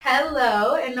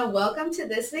to welcome to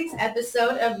this week's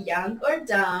episode of Young or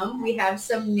Dumb. We have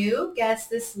some new guests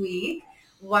this week.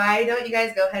 Why don't you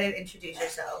guys go ahead and introduce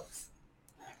yourselves?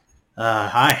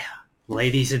 Hi,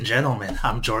 ladies and gentlemen.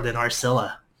 I'm Jordan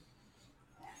Arcilla.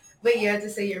 Wait, you have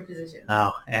to say your position.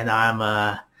 Oh, and I'm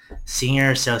a senior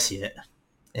associate,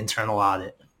 internal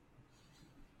audit.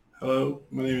 Hello,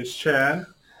 my name is Chad,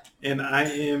 and I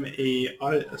am a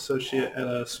audit associate at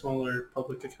a smaller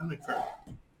public accounting firm.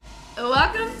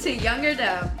 Welcome to Young or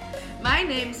Dumb. My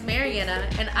name's Mariana,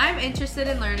 and I'm interested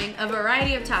in learning a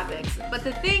variety of topics. But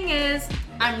the thing is,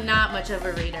 I'm not much of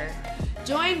a reader.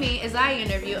 Join me as I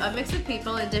interview a mix of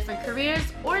people in different careers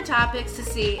or topics to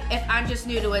see if I'm just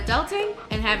new to adulting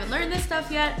and haven't learned this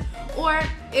stuff yet, or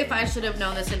if I should have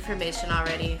known this information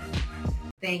already.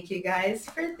 Thank you guys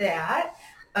for that.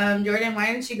 Jordan,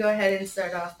 why don't you go ahead and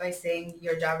start off by saying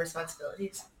your job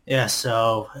responsibilities? Yeah,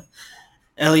 so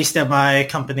at least at my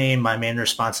company, my main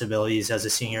responsibilities as a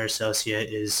senior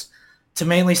associate is to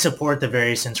mainly support the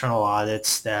various internal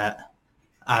audits that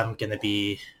I'm going to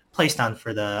be placed on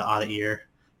for the audit year.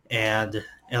 And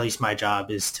at least my job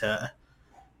is to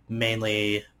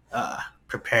mainly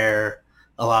prepare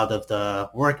a lot of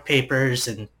the work papers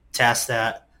and tasks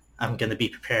that I'm going to be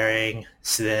preparing,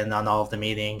 sit in on all of the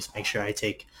meetings, make sure I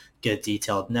take good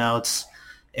detailed notes,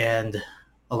 and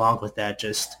along with that,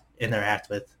 just interact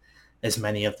with as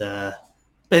many of the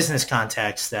business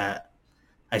contacts that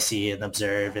I see and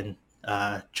observe, and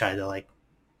try to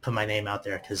put my name out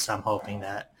there, because I'm hoping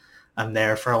that I'm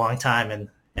there for a long time,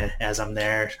 and as I'm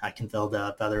there, I can build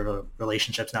better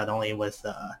relationships not only with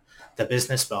the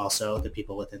business but also the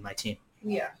people within my team.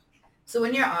 Yeah. So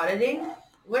when you're auditing,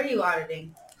 what are you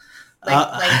auditing?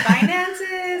 Like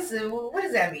finances? What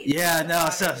does that mean? Yeah, no.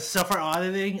 So for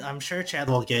auditing, I'm sure Chad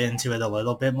will get into it a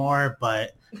little bit more,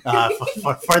 but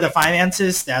for the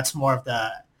finances, that's more of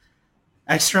the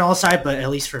external side. But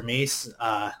at least for me,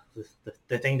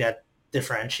 the thing that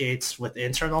differentiates with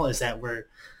internal is that we're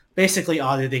basically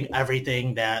auditing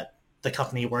everything that the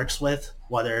company works with,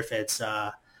 whether if it's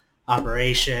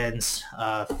operations,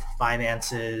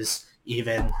 finances,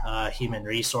 even human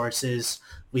resources.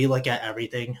 We look at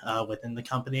everything within the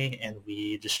company, and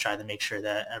we just try to make sure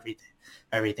that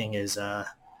everything is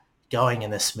going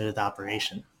in a smooth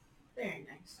operation. Very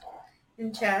nice.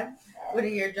 And Chad, what are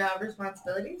your job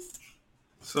responsibilities?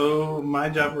 So my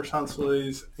job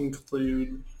responsibilities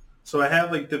include, so I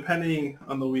have depending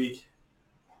on the week,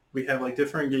 we have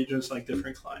different engagements,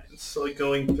 different clients. So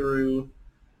going through,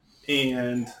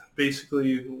 and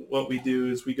basically what we do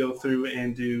is we go through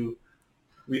and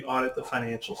we audit the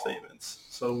financial statements.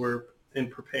 So we're in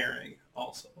preparing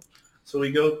also. So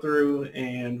we go through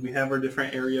and we have our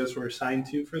different areas we're assigned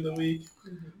to for the week.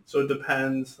 Mm-hmm. So it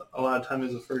depends. A lot of times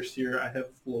as a first year, I have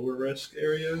lower risk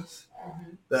areas.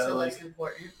 Mm-hmm. That so less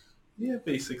important? Yeah,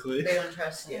 basically. They don't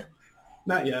trust you?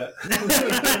 Not yet.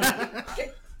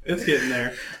 It's getting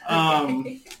there.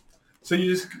 So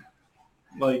you just,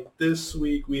 this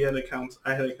week we had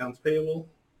I had accounts payable.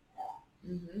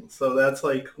 Mm-hmm. So that's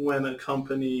when a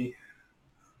company,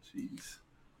 jeez,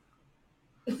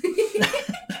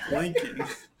 blanking.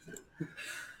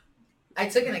 I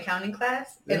took an accounting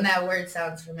class, and that word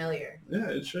sounds familiar. Yeah,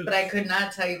 it should. But I could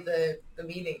not tell you the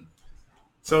meaning.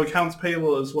 So accounts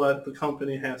payable is what the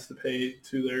company has to pay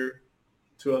to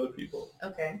other people.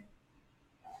 Okay.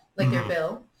 Like their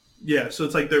bill? Yeah, so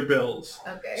it's their bills.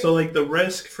 Okay. So the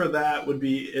risk for that would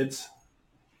be it's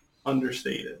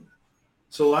understated.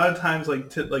 So a lot of times,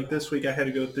 this week, I had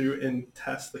to go through and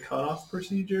test the cutoff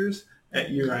procedures at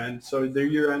year end. So their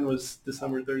year end was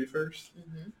December 31st.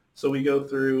 Mm-hmm. So we go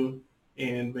through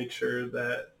and make sure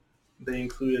that they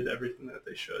included everything that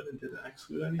they should and didn't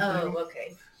exclude anything. Oh,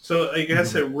 okay. So I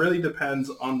guess it really depends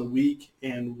on the week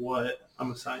and what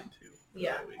I'm assigned to.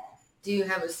 Yeah. That week. Do you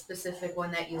have a specific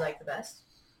one that you like the best?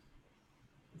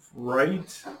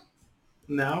 Right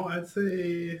now, I'd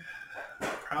say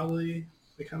probably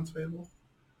accounts payable.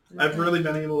 Okay. I've really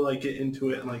been able to get into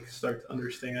it and start to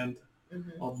understand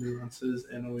all the nuances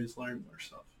and always learn more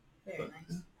stuff. Very nice.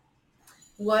 Yeah.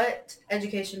 What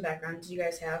education background did you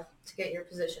guys have to get your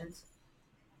positions?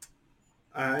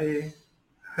 I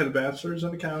had a bachelor's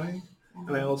in accounting,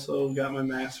 and I also got my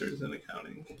master's in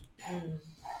accounting.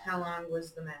 How long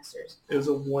was the master's? It was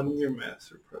a 1-year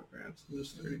master program, so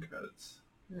just 30 credits.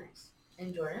 Nice.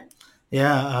 And Jordan?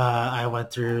 Yeah, I went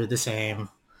through the same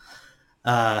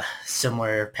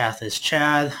similar path as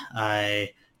Chad.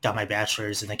 I got my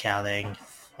bachelor's in accounting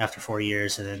after 4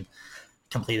 years, and then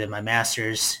completed my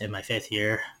master's in my 5th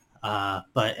year.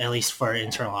 But at least for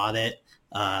internal audit,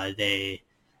 they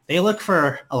look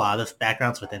for a lot of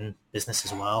backgrounds within business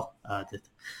as well.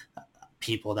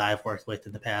 people that I've worked with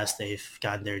in the past, they've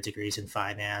gotten their degrees in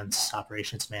finance,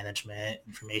 operations management,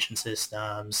 information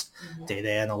systems, data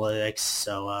analytics.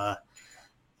 So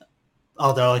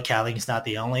although accounting is not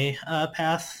the only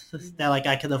path that like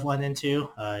I could have went into,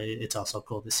 it's also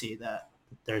cool to see that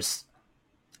there's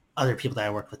other people that I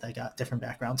work with that got different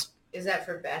backgrounds. Is that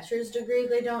for bachelor's degree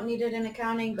they don't need it in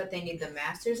accounting, but they need the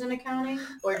master's in accounting?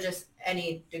 Or just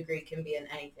any degree can be in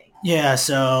anything? Yeah,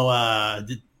 so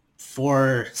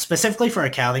specifically for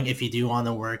accounting, if you do want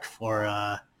to work for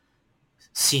a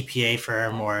CPA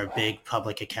firm or a big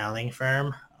public accounting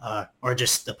firm, or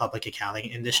just the public accounting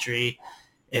industry,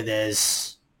 it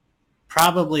is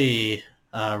probably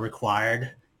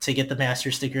required to get the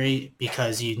master's degree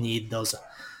because you need those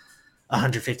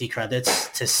 150 credits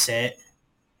to sit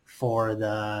for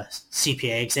the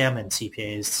CPA exam, and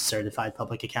CPA is certified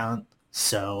public accountant.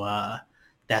 So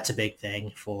that's a big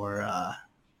thing for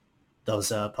those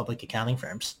public accounting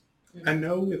firms. I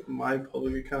know with my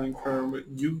public accounting firm,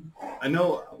 I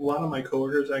know a lot of my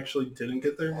coworkers actually didn't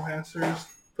get their master's,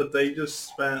 but they just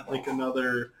spent like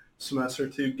another semester or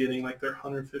two getting like their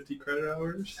 150 credit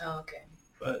hours. Oh, okay.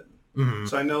 But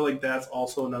so I know like that's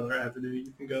also another avenue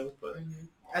you can go. But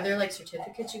are there like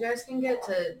certificates you guys can get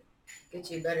to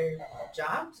get you better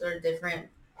jobs or different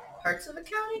parts of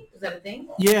accounting? Is that a thing?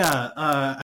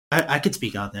 Yeah, I could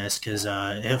speak on this because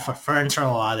for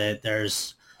internal audit,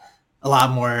 there's a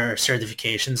lot more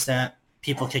certifications that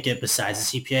people could get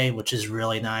besides the CPA, which is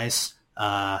really nice.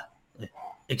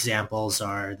 Examples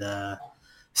are the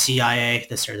CIA,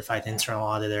 the Certified Internal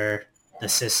Auditor, the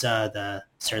CISA, the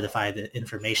Certified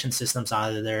Information Systems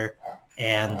Auditor,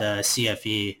 and the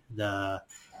CFE, the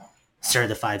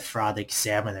Certified Fraud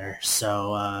Examiner.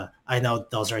 So I know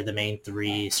those are the main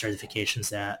three certifications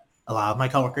that a lot of my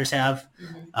coworkers have.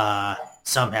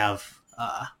 Some have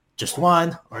just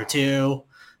one or two,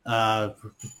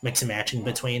 mix and matching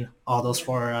between all those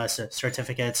four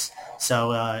certificates.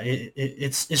 So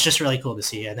it's just really cool to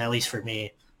see. And at least for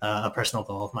me, a personal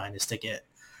goal of mine is to get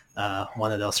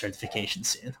one of those certifications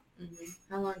soon.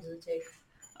 How long does it take?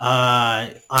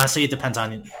 Honestly, it depends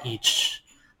on each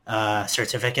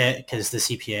certificate because the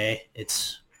CPA,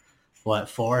 it's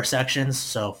 4 sections,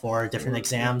 so 4 different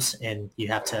exams, and you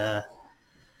have to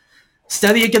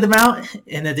study a good amount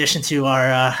in addition to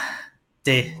our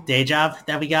day job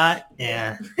that we got,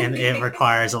 and it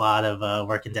requires a lot of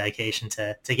work and dedication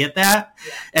to get that.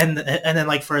 And then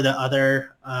like for the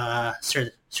other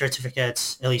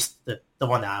certificates, at least the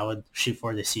one that I would shoot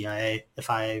for, the CIA, if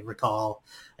I recall,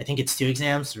 I think it's 2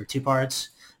 exams or 2 parts,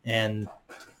 and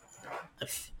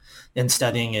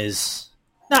studying is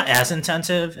not as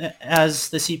intensive as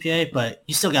the CPA, but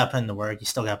you still got to put in the work. You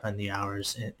still got to put in the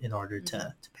hours in order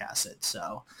to pass it.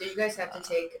 So, do you guys have to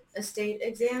take a state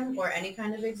exam or any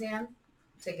kind of exam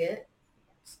to get?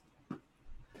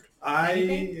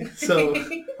 I've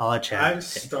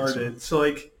started. So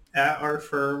like at our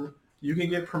firm, you can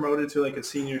get promoted to like a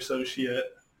senior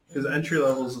associate because entry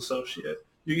level is associate.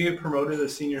 You can get promoted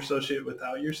as senior associate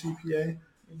without your CPA.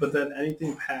 But then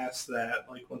anything past that,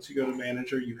 like once you go to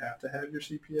manager, you have to have your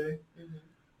CPA.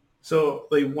 So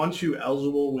like once you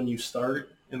eligible when you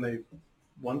start, and they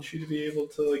want you to be able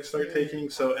to like start taking.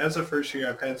 So as a first year,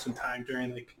 I've had some time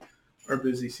during like our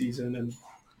busy season and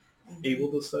able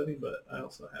to study, but I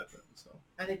also haven't. So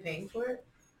are they paying for it?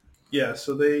 Yeah.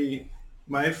 So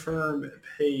my firm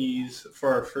pays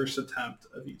for our first attempt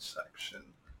of each section.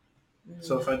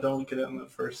 So if I don't get it in the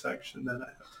first section, then I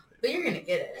have to pay. But you're gonna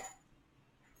get it.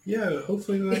 Yeah,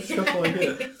 hopefully the next couple I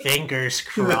get. Fingers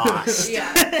crossed.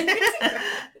 Yeah.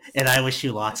 And I wish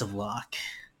you lots of luck.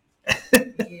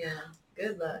 Yeah,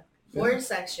 good luck. 4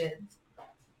 sections,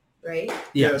 right?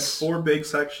 Yes, 4 big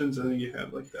sections, and then you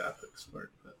have like the ethics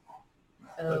part.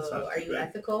 Oh, are you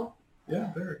ethical?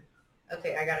 Yeah, very.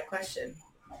 Okay, I got a question.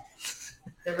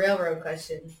 The railroad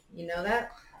question. You know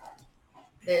that?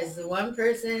 There's the one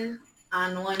person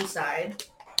on one side.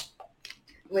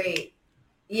 Wait.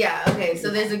 Yeah, okay,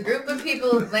 so there's a group of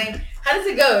people, like, how does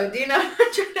it go? Do you know what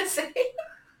I'm trying to say?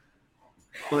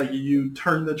 Like, you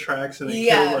turn the tracks and it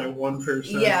kills, like, one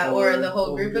person. Yeah, or the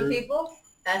whole group of people?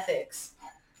 Ethics.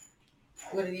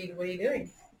 What are you doing?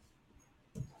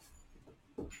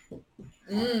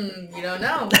 You don't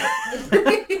know.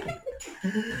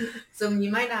 So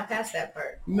you might not pass that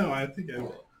part. No, I think I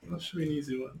will. That should be an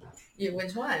easy one.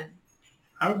 Which one?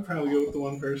 I would probably go with the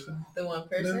one person. The one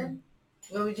person?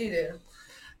 No. What would you do?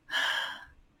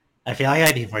 I feel like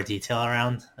I need more detail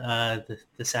around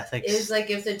this ethics. It's like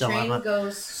if the dilemma. train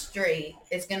goes straight,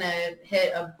 it's going to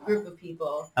hit a group of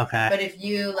people. Okay. But if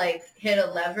you like hit a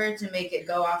lever to make it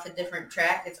go off a different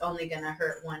track, it's only going to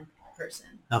hurt one person.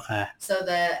 Okay. So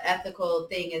the ethical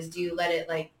thing is, do you let it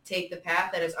like take the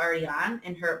path that it's already on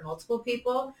and hurt multiple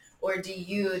people, or do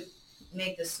you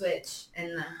make the switch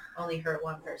and only hurt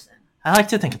one person? I like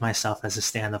to think of myself as a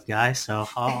stand-up guy, so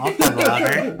I'll put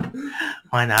louder.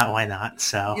 Why not? Why not?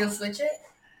 So You'll switch it?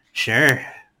 sure.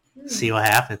 See what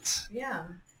happens. Yeah.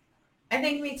 I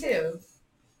think me too.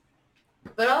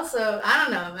 But also, I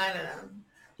don't know.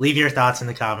 Leave your thoughts in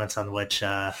the comments on which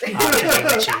option you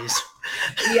would choose.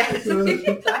 Yes, leave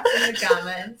your thoughts in the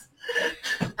comments.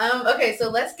 Okay, so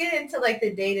let's get into like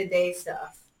the day-to-day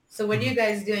stuff. So what are you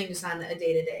guys doing just on a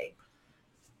day-to-day?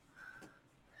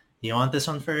 You want this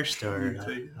one first, or You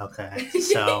take it. okay?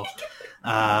 So,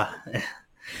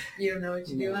 You don't know what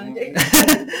you do on a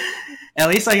day-to-day? at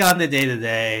least like on the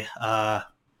day-to-day, at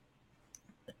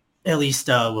least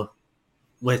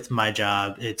with my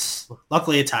job,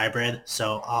 luckily it's hybrid,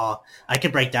 so I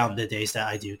could break down the days that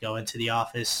I do go into the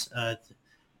office.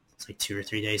 It's like 2 or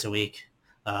 3 days a week,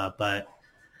 but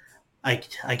I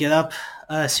get up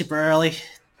super early,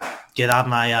 get on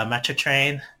my metro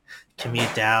train,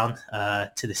 commute down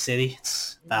to the city.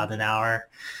 It's about an hour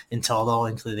in total,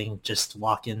 including just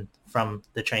walking from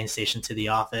the train station to the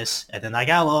office. And then I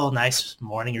got a little nice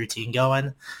morning routine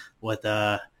going with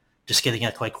just getting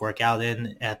a quick workout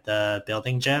in at the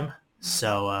building gym.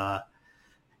 So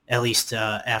at least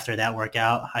after that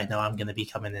workout, I know I'm going to be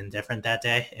coming in different that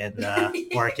day and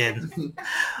working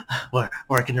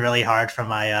really hard from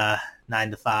my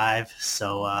 9 to 5.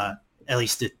 So at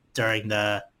least during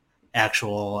the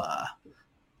actual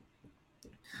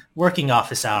working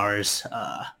office hours,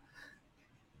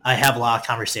 I have a lot of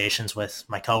conversations with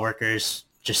my coworkers,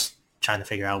 just trying to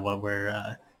figure out what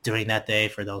we're doing that day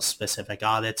for those specific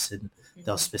audits and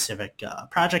those specific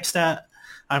projects that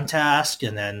I'm tasked.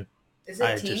 And then Is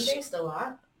it team-based a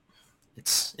lot?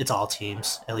 It's all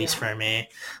teams, at least for me,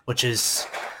 which has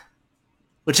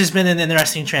been an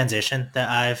interesting transition that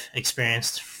I've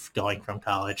experienced going from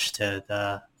college to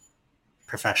the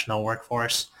professional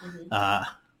workforce.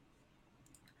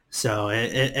 So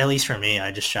at least for me,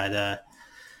 I just try to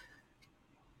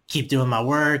keep doing my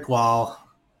work while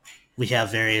we have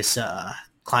various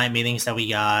client meetings that we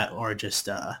got, or just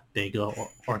big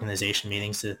organization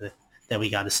meetings that we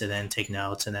got to sit in, take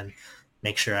notes, and then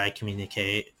make sure I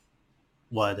communicate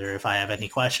whether if I have any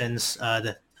questions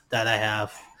that I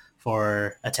have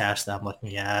for a task that I'm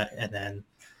looking at, and then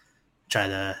try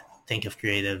to think of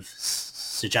creative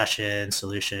suggestions,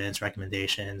 solutions,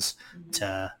 recommendations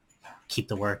to keep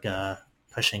the work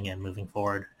pushing and moving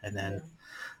forward. And then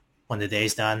when the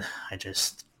day's done, I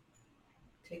just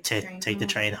take the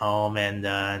train home and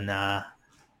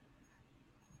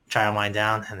try to wind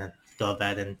down, and then go to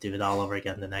bed and do it all over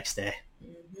again the next day.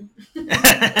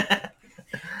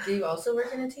 Do you also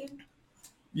work in a team?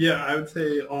 Yeah, I would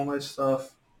say all my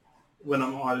stuff when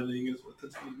I'm auditing is with the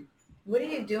team. What are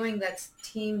you doing that's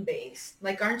team-based?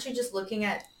 Like, aren't you just looking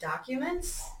at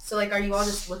documents? So, like, are you all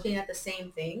just looking at the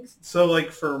same things? So,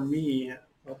 like, for me,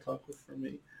 I'll talk for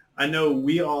me. I know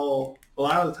a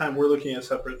lot of the time we're looking at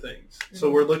separate things. So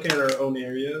we're looking at our own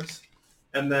areas.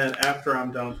 And then after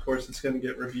I'm done, of course, it's going to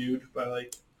get reviewed by,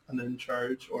 like, an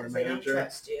in-charge or a manager. I don't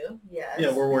trust you. Yes.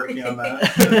 Yeah, we're working on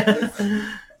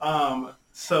that.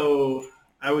 So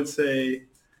I would say,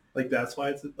 like, that's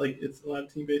why it's a lot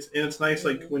of team-based. And it's nice,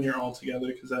 like, when you're all together,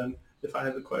 because then if I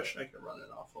have a question, I can run it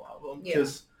off a lot of them.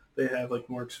 Because they have, like,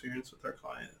 more experience with our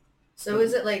client. So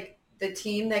is it, like, the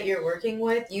team that you're working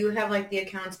with, you have, like, the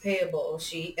accounts payable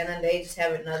sheet, and then they just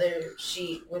have another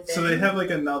sheet within? So they have,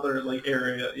 like, another, like,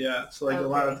 area, yeah. So, like, a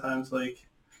lot of times, like,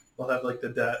 we'll have, like, the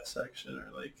debt section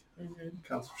or, like,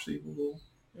 accounts receivable.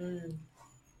 And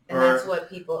that's what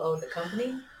people owe the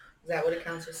company? Is that what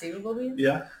accounts receivable means?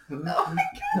 Yeah. Oh my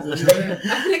God.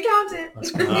 I'm an accountant. Let's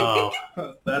go.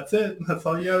 That's it. That's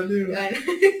all you gotta do.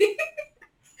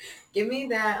 Give me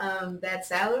that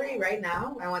salary right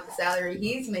now. I want the salary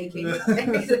he's making.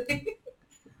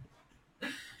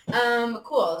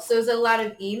 Cool. So is it a lot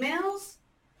of emails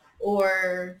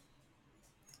or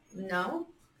no?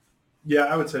 Yeah,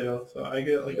 I would say so. I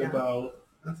get like about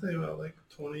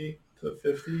 20 to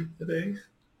 50 a day.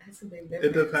 That's a big difference.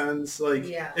 It depends.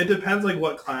 It depends like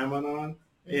what client I'm on,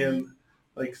 and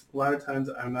like a lot of times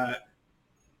I'm not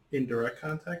in direct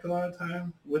contact a lot of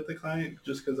time with the client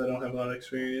just because I don't have a lot of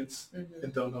experience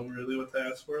and don't know really what to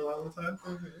ask for a lot of the time.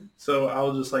 So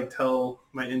I'll just like tell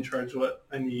my in-charge what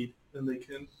I need and they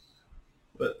can.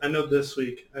 But I know this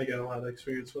week I got a lot of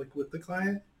experience like with the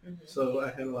client, so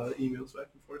I had a lot of emails back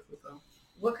and forth with them.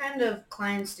 What kind of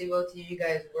clients do both of you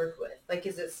guys work with? Like,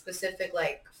 is it specific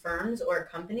like firms or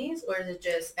companies, or is it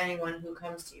just anyone who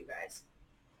comes to you guys?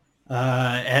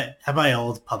 At my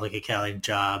old public accounting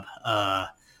job,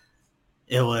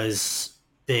 it was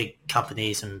big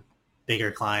companies and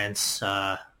bigger clients,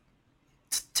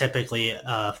 typically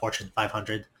Fortune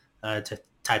 500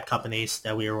 type companies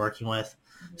that we were working with.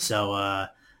 Mm-hmm. So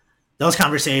those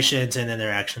conversations and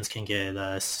interactions can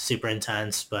get super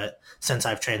intense. But since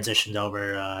I've transitioned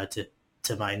over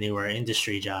to my newer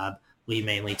industry job, we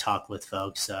mainly talk with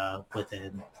folks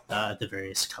within the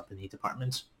various company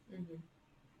departments. Mm-hmm.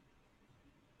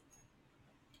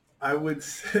 I would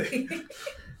say,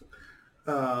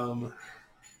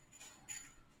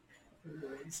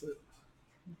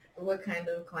 what kind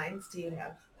of clients do you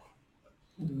have?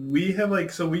 We have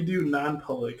we do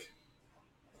non-public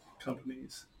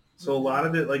companies. So a lot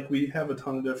of it, we have a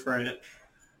ton of different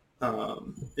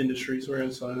industries we're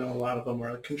in. So I know a lot of them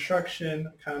are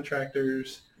construction,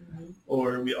 contractors, mm-hmm.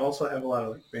 or we also have a lot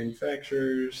of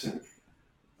manufacturers.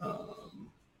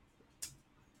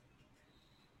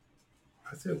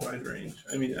 I'd say a wide range.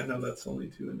 I mean, I know that's only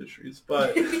 2 industries,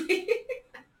 but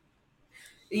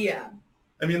yeah.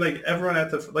 I mean, everyone at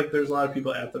the there's a lot of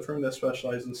people at the firm that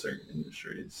specialize in certain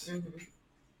industries. Mm-hmm.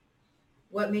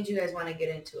 What made you guys want to get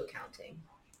into accounting?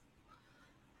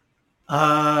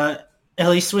 At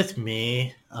least with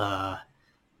me,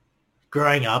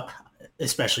 growing up,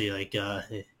 especially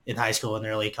in high school and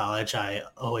early college, I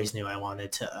always knew I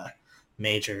wanted to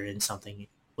major in something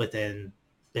within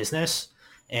business.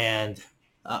 And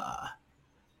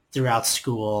throughout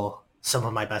school, some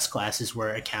of my best classes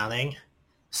were accounting.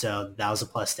 So that was a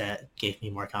plus that gave me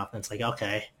more confidence.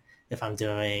 Okay, if I'm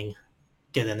doing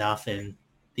good enough in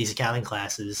these accounting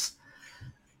classes,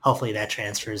 hopefully that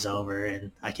transfers over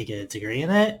and I could get a degree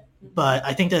in it. But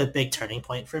I think the big turning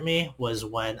point for me was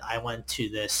when I went to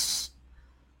this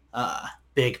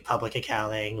big public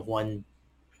accounting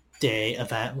one-day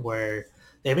event where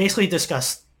they basically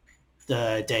discussed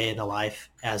the day in the life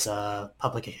as a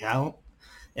public accountant,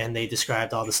 and they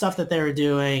described all the stuff that they were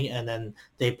doing, and then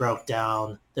they broke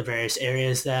down the various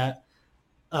areas that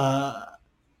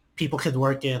people could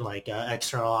work in,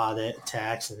 external audit,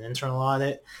 tax, and internal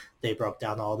audit. They broke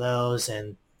down all those,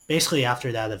 and basically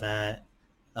after that event,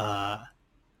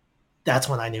 that's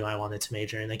when I knew I wanted to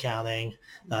major in accounting.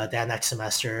 That next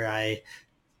semester, I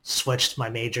switched my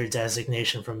major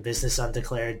designation from business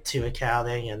undeclared to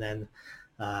accounting, and then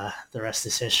the rest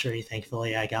is history.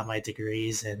 Thankfully, I got my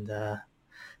degrees and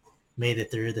made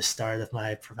it through the start of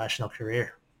my professional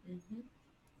career. Mm-hmm.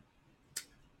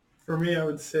 For me, I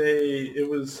would say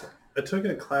I took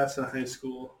a class in high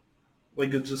school,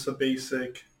 it's just a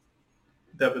basic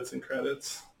debits and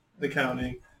credits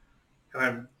accounting. And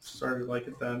I started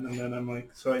it then, and then I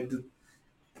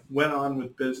went on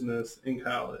with business in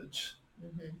college.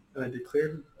 Mm-hmm. And I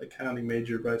declared accounting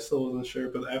major, but I still wasn't sure.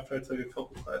 But after I took a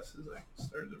couple classes, I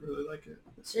started to really like it.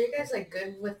 So you guys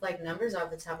good with numbers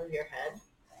off the top of your head?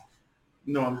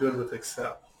 No, I'm good with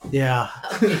Excel. Yeah,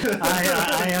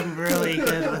 I am really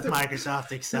good with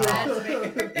Microsoft Excel.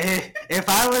 If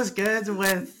I was good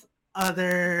with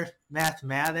other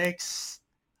mathematics,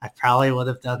 I probably would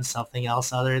have done something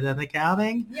else other than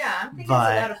accounting. Yeah, I'm thinking it's a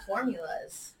lot of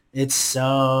formulas. It's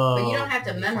so. But you don't have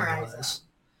to memorize them.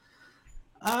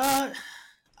 I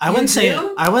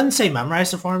wouldn't say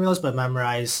memorize the formulas, but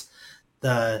memorize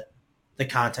the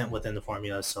content within the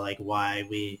formulas. So why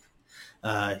we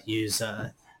use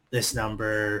this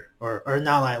number, or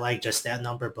not just that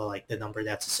number, but the number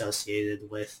that's associated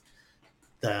with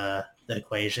the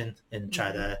equation, and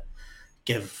try to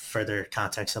give further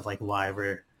context of why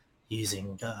we're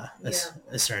using a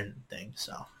certain thing.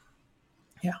 So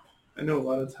yeah. I know a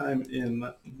lot of time in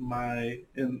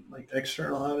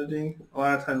external auditing, a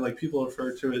lot of times people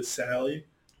refer to it as SALI,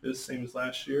 the same as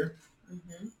last year.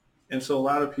 Mm-hmm. And so a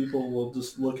lot of people will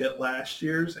just look at last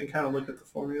year's and kind of look at the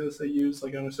formulas they use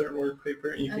on a certain work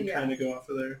paper, and you can kind of go off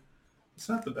of there. It's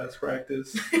not the best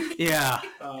practice. Yeah.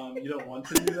 You don't want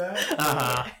to do that.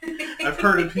 Uh-huh. I've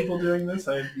heard of people doing this.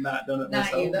 I've not done it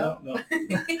myself. Not you, though? No,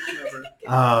 never.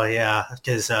 Oh, yeah,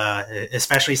 because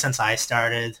especially since I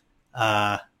started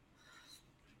my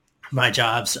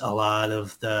jobs, a lot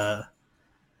of the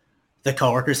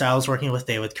coworkers I was working with,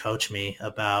 they would coach me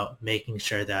about making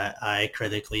sure that I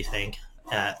critically think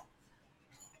at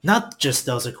not just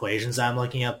those equations I'm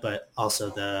looking at, but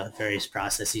also the various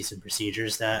processes and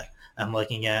procedures that I'm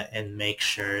looking at, and make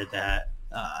sure that,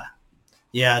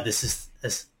 this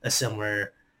is a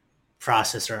similar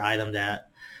process or item that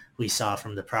we saw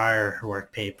from the prior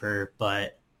work paper,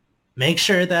 but make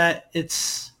sure that it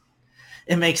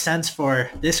makes sense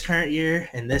for this current year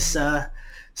and this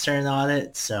certain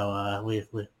audit. So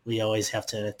we always have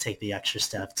to take the extra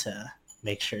step to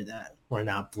make sure that we're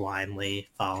not blindly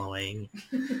following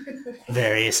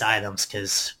various items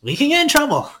because we can get in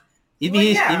trouble. You'd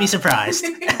be surprised.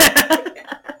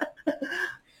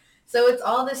 So it's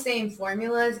all the same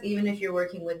formulas, even if you're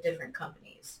working with different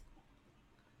companies.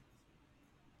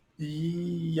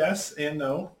 Yes and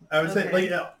no. I would say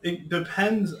it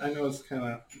depends. I know it's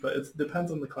but it depends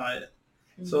on the client.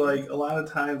 Mm-hmm. So like a lot of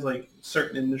times, like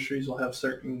certain industries will have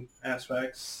certain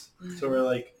aspects. Mm-hmm. So where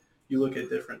like you look at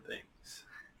different things.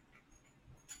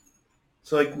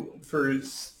 So like for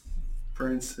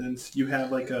instance, you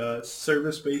have like a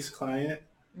service-based client.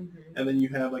 Mm-hmm. And then you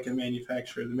have like a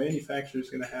manufacturer. The manufacturer is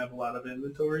going to have a lot of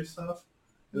inventory stuff.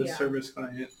 And the service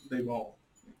client, they won't.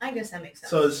 I guess that makes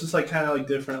sense. So it's just like kind of like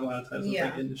different a lot of times with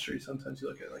like industry. Sometimes you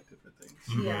look at like different things.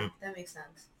 Mm-hmm. Yeah, that makes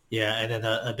sense. Yeah, and then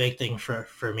a big thing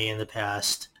for me in the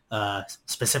past,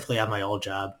 specifically on my old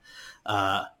job,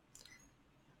 a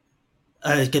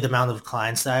good amount of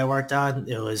clients that I worked on,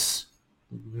 it was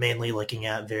mainly looking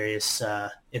at various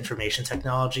information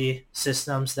technology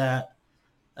systems that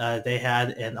they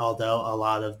had, and although a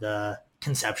lot of the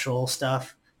conceptual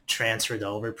stuff transferred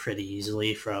over pretty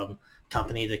easily from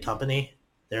company to company,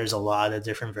 there's a lot of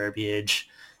different verbiage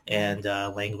and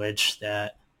language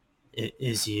that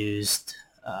is used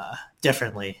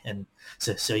differently, and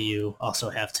so you also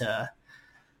have to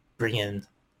bring in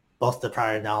both the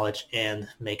prior knowledge and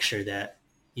make sure that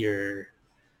your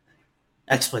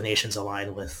explanations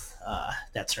align with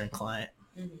that certain client.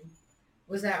 Mm-hmm.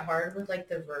 Was that hard with like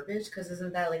the verbiage? Because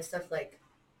isn't that like stuff like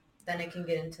then it can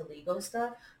get into legal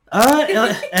stuff?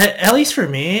 At least for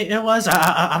me, it was.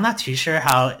 I'm not too sure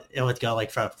how it would go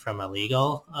like from a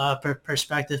legal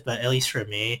perspective, but at least for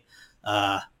me,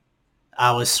 I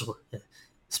was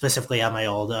specifically on my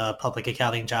old public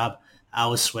accounting job. I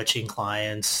was switching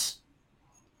clients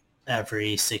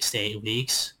every 6 to 8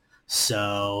 weeks,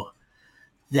 so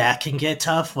that can get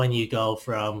tough when you go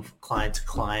from client to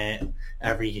client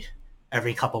every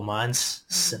couple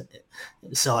months.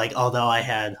 So like, although I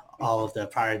had all of the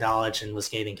prior knowledge and was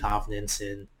gaining confidence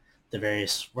in the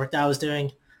various work that I was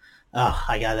doing,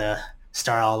 I gotta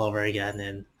start all over again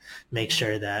and make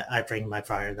sure that I bring my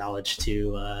prior knowledge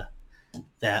to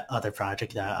that other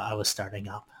project that I was starting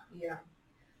up. Yeah.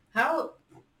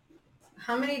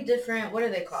 How many different, what are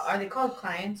they called? Are they called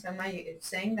clients? Am I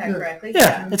saying that correctly?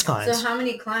 Yeah, it's clients. So how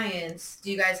many clients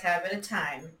do you guys have at a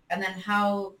time? And then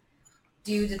how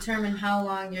do you determine how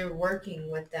long you're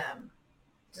working with them?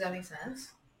 Does that make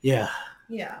sense? Yeah.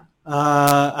 Yeah.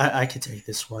 I could take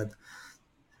this one.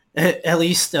 At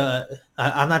least,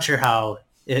 I'm not sure how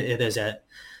it is at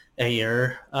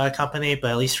your company,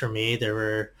 but at least for me, there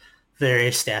were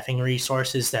various staffing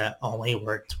resources that only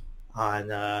worked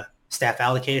on staff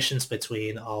allocations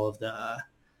between all of the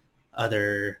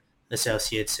other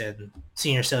associates and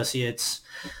senior associates.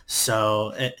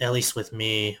 So at least with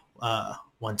me,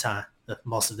 one time,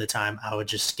 most of the time, I would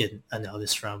just get a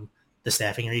notice from the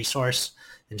staffing resource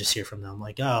and just hear from them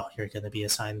like, oh, you're going to be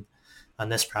assigned on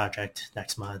this project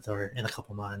next month or in a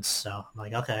couple months. So I'm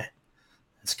like, okay,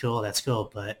 that's cool.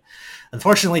 But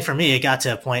unfortunately for me, it got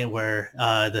to a point where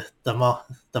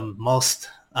the most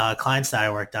clients that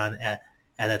I worked on at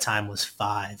a time was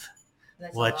 5,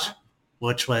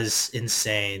 which was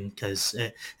insane because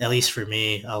at least for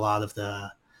me, a lot of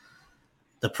the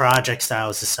projects that I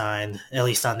was assigned, at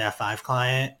least on that 5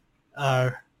 client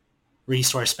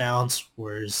resource bounds,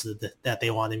 was that they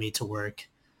wanted me to work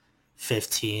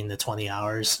 15 to 20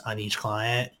 hours on each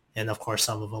client. And of course,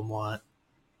 some of them want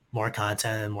more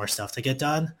content and more stuff to get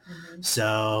done. Mm-hmm.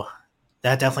 So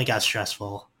that definitely got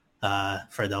stressful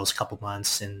for those couple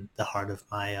months in the heart of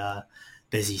my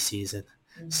busy season.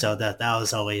 Mm-hmm. So that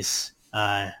was always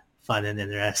fun and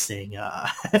interesting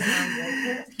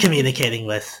communicating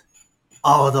with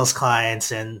all of those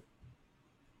clients and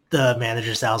the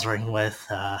managers that I was working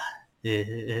with.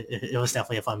 It was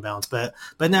definitely a fun balance, but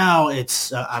now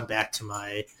it's I'm back to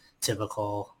my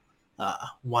typical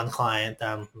one client that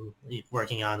I'm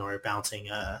working on or bouncing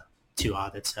 2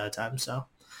 audits at a time. So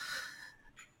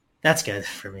that's good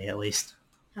for me, at least.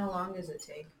 How long does it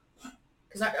take?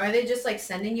 Because are they just like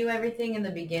sending you everything in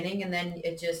the beginning and then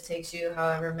it just takes you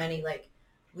however many like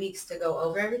weeks to go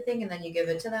over everything and then you give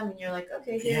it to them and you're like,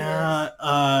 okay, here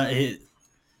it is?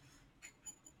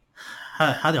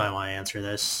 How do I want to answer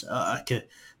this?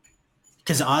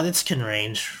 Because audits can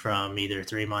range from either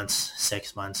 3 months,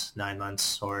 6 months, 9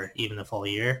 months, or even a full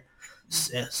year.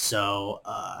 So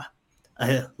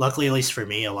luckily, at least for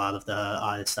me, a lot of the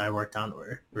audits that I worked on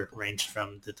were ranged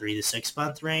from the 3 to 6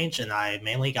 month range, and I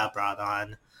mainly got brought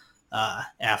on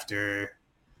after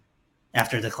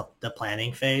the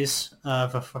planning phase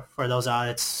for those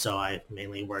audits. So I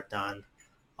mainly worked on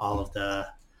all of the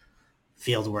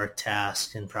fieldwork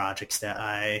tasks and projects that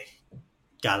I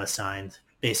got assigned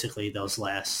basically those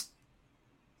last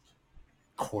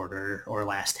quarter or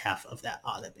last half of that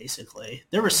audit. Basically,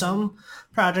 there were some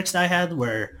projects I had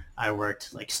where I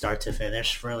worked like start to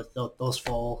finish for like those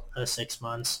full 6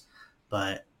 months,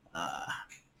 but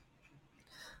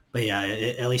yeah,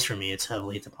 at least for me, it's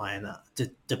heavily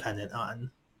dependent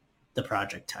on the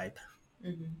project type.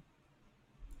 Mm-hmm.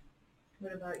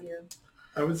 What about you?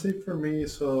 I would say for me,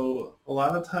 so a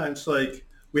lot of times, like,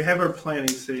 we have our planning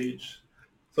stage.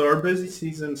 So our busy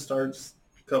season starts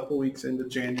a couple weeks into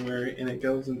January, and it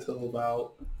goes until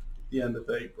about the end of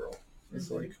April. It's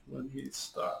Mm-hmm. like when we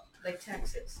stop. Like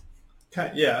taxes.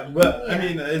 Yeah, but Yeah. I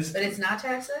mean, it's But it's not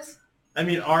taxes? I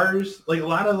mean, ours, like a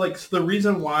lot of like, so the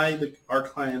reason why our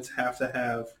clients have to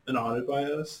have an audit by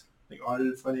us, like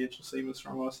audited financial statements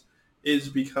from us, is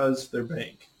because their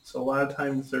bank. So a lot of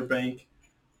times their bank,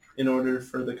 in order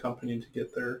for the company to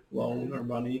get their loan or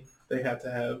money, they have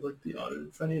to have like the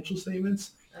audited financial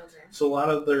statements. Okay. So a lot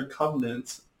of their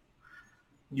covenants,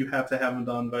 you have to have them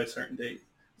done by a certain date.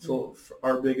 So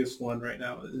our biggest one right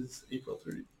now is April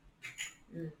 30th.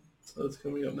 Mm. So it's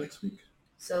coming up next week.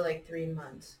 So like 3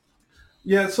 months.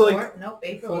 Yeah, so like Nope,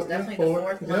 April is four- definitely four-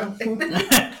 the fourth yeah.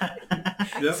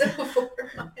 month. Yep. So 4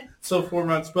 months. So 4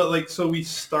 months, but like, so we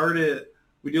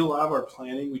do a lot of our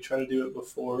planning. We try to do it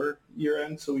before year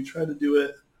end. So we try to do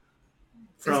it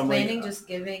Is from planning like, just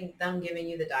giving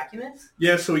you the documents?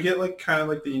 yeah. So we get like kind of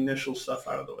like the initial stuff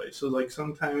out of the way. So like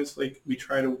sometimes like we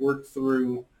try to work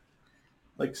through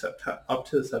like up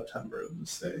to September,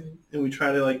 let's say, Mhm. and we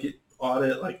try to like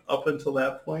audit like up until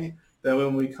that point. That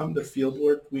when we come to field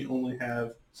work, we only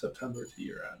have September to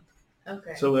year end.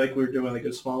 Okay. So like we're doing like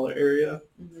a smaller area.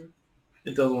 Mhm.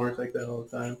 It doesn't work like that all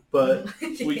the time, but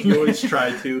we can always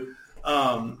try to.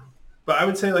 But I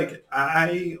would say like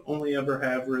I only ever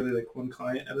have really like one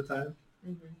client at a time.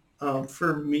 Mhm.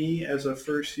 For me as a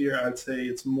first year, I'd say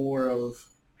it's more of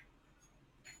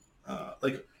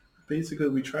like basically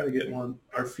we try to get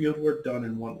our field work done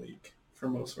in 1 week for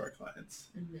most of our clients.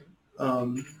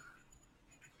 Mhm.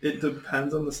 It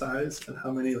depends on the size and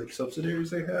how many like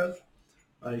subsidiaries they have.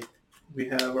 Like we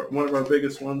have one of our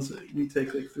biggest ones. We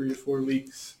take like 3 to 4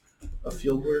 weeks of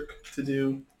field work to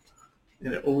do,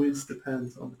 and it always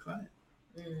depends on the client.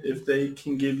 Mm. If they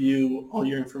can give you all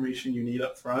your information you need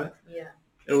up front, Yeah.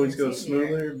 it always It's goes easier.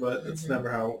 smoother. But it's Mhm.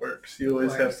 never how it works. You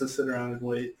always have to sit around and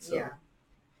wait. So. Yeah.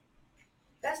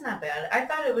 That's not bad. I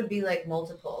thought it would be like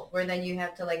multiple, where then you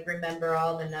have to like remember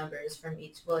all the numbers from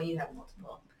each. Well, you have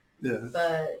multiple, Yeah.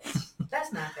 but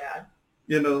that's not bad.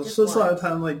 You know, Just so it's a lot one. of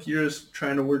time like you're just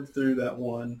trying to work through that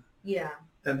one, Yeah.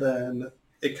 and then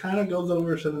it kind of goes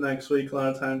over to the next week a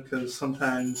lot of time because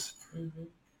sometimes Mm-hmm.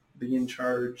 the in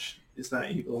charge is not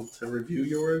able to review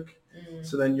your work. Mm.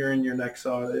 So then you're in your next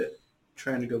audit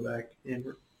trying to go back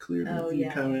and clear the Oh, review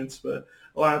yeah. comments. But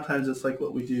a lot of times it's like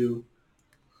what we do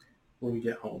when we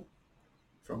get home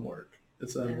from work.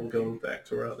 It's then we'll go back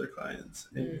to our other clients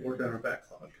and Mm. work on our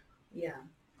backlog. Yeah.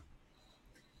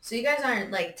 So you guys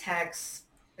aren't like tax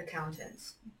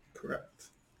accountants. Correct.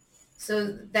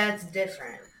 So that's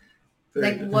different. Very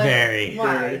Like different. what? Very.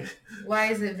 Why? Very. Why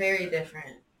is it very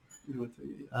different? You know what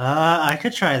they- I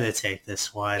could try to take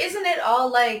this one. Isn't it all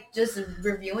like just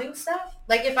reviewing stuff?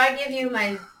 Like if I give you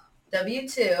my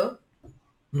W-2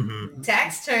 Mhm.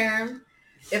 tax term,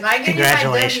 if I give you my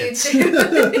Congratulations.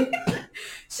 W-2,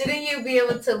 shouldn't you be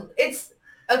able to? It's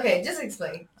okay. Just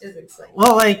explain.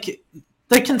 Well, like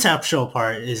the conceptual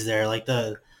part is there, like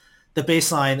the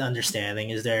baseline understanding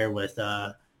is there with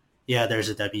there's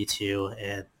a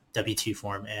W-2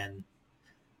 form and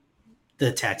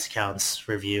the tax accounts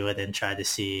review it and try to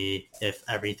see if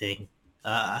everything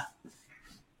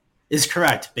is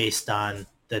correct based on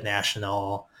the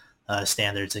national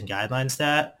standards and guidelines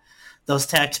that those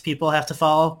tax people have to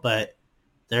follow. But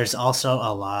there's also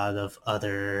a lot of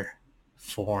other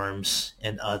forms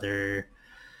and other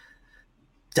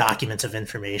documents of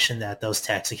information that those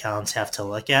tax accounts have to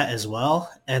look at as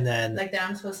well. And then Like that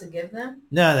I'm supposed to give them,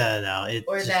 no.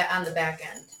 or is that on the back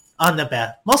end? on the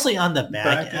back, mostly on the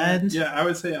back end. Yeah, I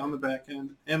would say on the back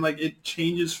end. And like it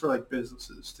changes for like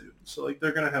businesses too. So like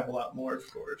they're going to have a lot more, of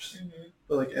course. Mm-hmm.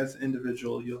 But like as an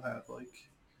individual, you'll have like,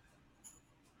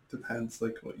 depends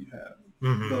like what you have.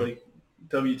 Mhm. But like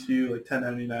W-2, like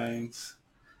 1099s.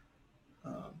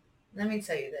 Let me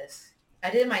tell you this.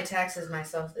 I did my taxes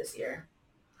myself this year.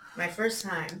 My first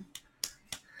time.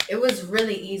 It was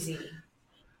really easy.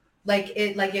 Like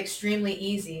extremely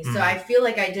easy. So I feel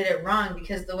like I did it wrong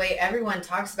because the way everyone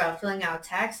talks about filling out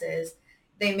taxes,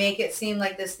 they make it seem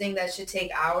like this thing that should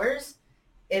take hours.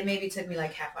 It maybe took me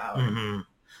like half hour. Mhm.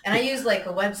 And I use like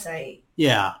a website,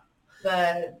 Yeah.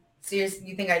 but seriously,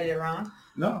 you think I did it wrong?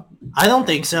 No. I don't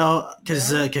think so,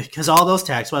 because all those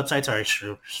tax websites are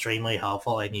extremely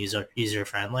helpful and user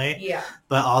friendly. Yeah.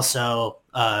 But also,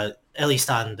 at least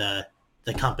on the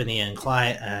company and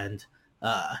client end,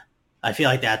 I feel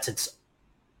like that's its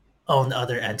own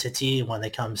other entity when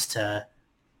it comes to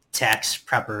tax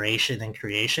preparation and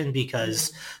creation,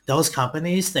 because those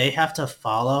companies, they have to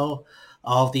follow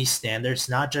all of these standards,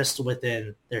 not just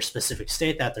within their specific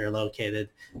state that they're located.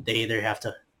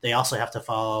 They also have to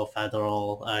follow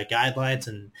federal guidelines,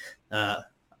 and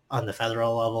on the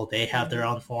federal level, they have their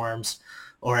own forms.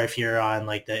 Or if you're on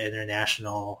like the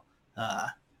international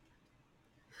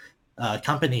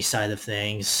company side of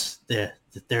things,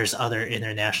 there's other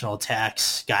international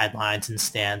tax guidelines and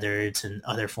standards and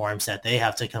other forms that they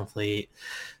have to complete,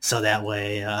 so that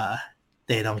way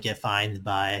they don't get fined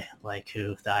by like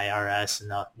the IRS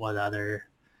and what other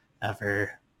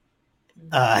ever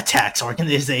tax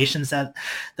organizations that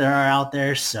there are out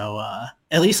there. So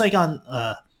at least like on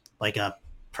like a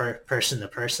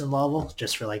person-to-person level,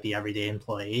 just for like the everyday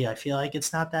employee, I feel like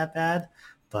it's not that bad.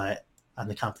 But on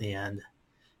the company end,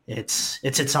 it's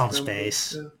its own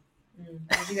space. Yeah.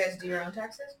 Did you guys do your own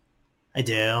taxes? I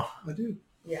do. I do.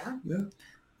 Yeah. Yeah.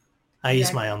 I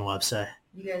use my own website.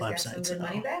 You guys got some Websites, good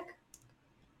money no. back?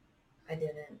 I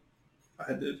didn't.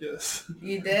 I did, yes.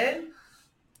 You did?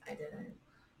 I didn't.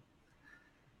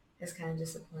 It's kind of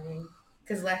disappointing.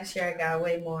 Because last year I got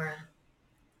way more.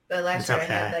 But last It's year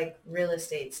okay. I had like real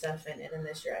estate stuff in it, and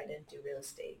this year I didn't do real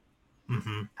estate.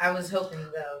 Mm-hmm. I was hoping,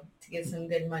 though, to get some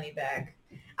good money back.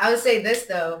 I would say this,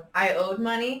 though. I owed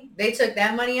money. They took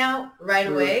that money out right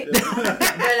away. But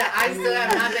I still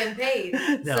have not been paid.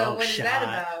 No so what is that shot.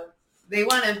 about? They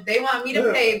want me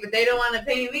to pay, but they don't want to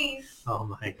pay me.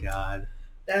 Oh my god.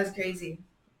 That was crazy.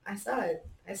 I saw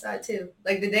it too.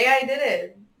 Like the day I did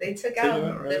it, they took out it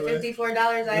right the away. $54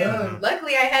 I Yeah. owed.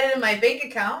 Luckily, I had it in my bank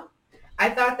account. I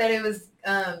thought that it was,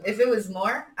 if it was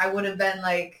more, I would have been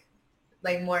like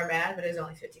more mad, but it was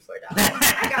only $54.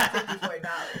 I got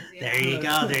 $54. There you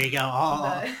go.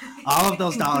 All of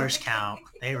those dollars count.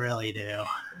 They really do.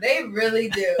 They really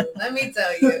do. Let me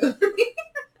tell you.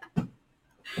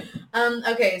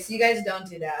 Okay, so you guys don't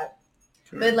do that.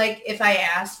 But like, if I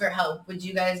asked for help, would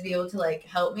you guys be able to like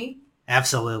help me?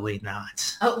 Absolutely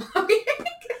not. Oh, okay.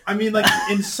 I mean, like,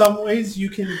 in some ways you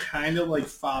can kind of like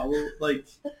follow, like,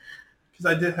 because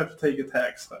I did have to take a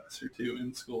tax class or two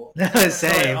in school.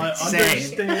 Same. I Same.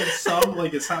 understand some,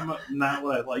 like, it's not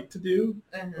what I like to do,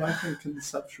 but I can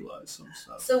conceptualize some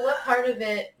stuff. So what part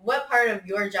of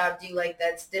your job do you like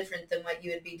that's different than what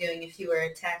you would be doing if you were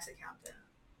a tax accountant?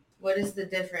 What is the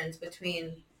difference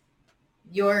between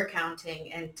your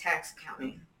accounting and tax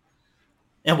accounting?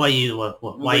 And why you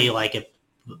like it?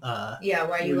 Yeah,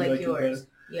 why you Would like it yours? better?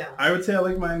 Yeah. I would say I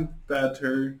like mine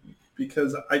better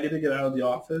because I get to get out of the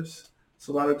office.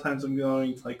 So a lot of times I'm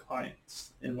going to like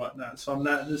clients and whatnot. So I'm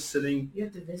not just sitting. You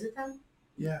have to visit them?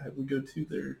 Yeah, we go to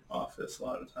their office a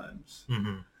lot of times.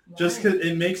 Mm-hmm. Just because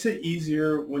it makes it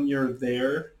easier when you're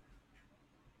there.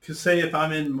 Because say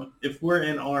if we're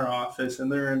in our office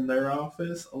and they're in their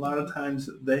office, a lot of times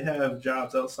they have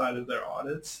jobs outside of their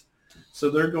audits. So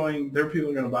their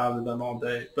people are going to bother them all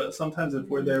day. But sometimes if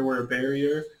we're there, we're a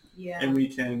barrier. Yeah.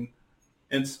 And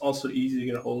it's also easy to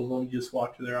get a hold of them. You just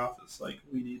walk to their office like,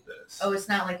 we need this. Oh, it's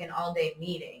not like an all-day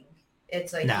meeting.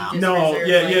 It's like No. you just No,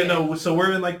 reserve, no. So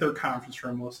we're in like their conference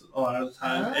room a lot of the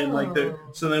time, and like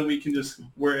so then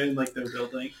we're in like their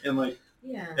building, and like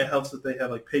Yeah. it helps that they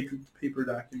have like paper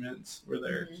documents. We're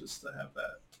there just to have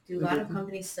that. Do a lot of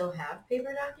companies still have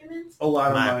paper documents? A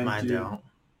lot of mine Mine do. don't.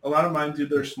 A lot of mine do.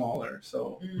 They're smaller,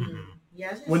 so Yeah.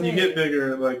 I was gonna when you say, get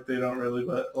bigger, like they don't really.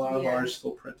 But a lot of Yeah. ours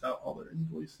still print out all their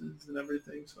invoices and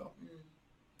everything. So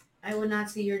I would not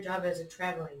see your job as a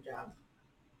traveling job.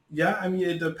 yeah, I mean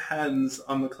it depends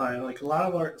on the client. Like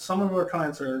some of our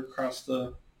clients are across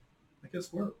the, I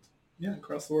guess, world. Yeah,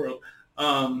 across the world.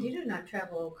 You do not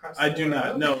travel across the I world. do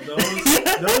not. No,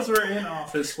 those were in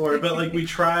office for it, but like we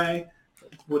try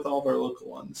with all of our local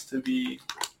ones to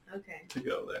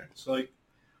go there. So like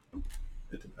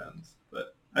it depends,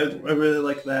 but I really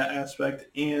like that aspect,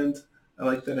 and I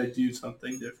like that I do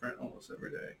something different almost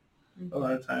every day. A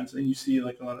lot of times, and you see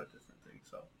like a lot of different things.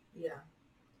 So Yeah.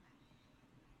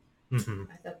 Mm-hmm.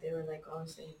 I thought they were like all the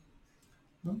same.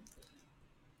 No.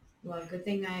 Well, good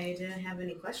thing I didn't have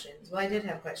any questions. Well, I did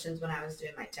have questions when I was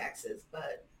doing my taxes,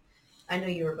 but I know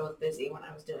you were both busy when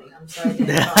I was doing them, so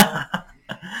I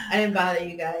didn't bother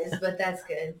you guys, but that's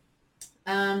good.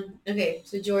 Okay,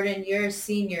 so Jordan, you're a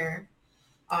senior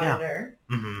auditor.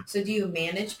 Mm-hmm. So do you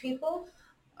manage people?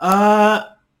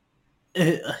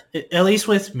 at least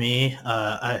with me,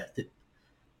 at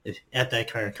the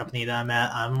current company that I'm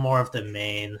at, I'm more of the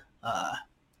main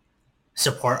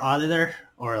support auditor,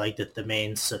 or like the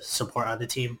main support on the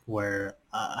team, where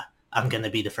I'm going to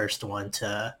be the first one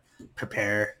to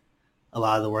prepare a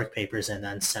lot of the work papers and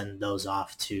then send those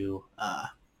off to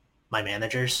my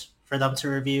managers for them to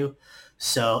review.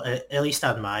 So at least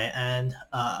on my end,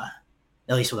 at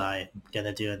least what I'm going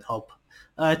to do and hope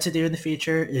to do in the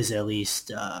future is at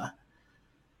least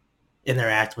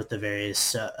interact with the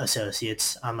various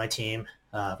associates on my team.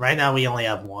 Right now we only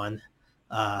have one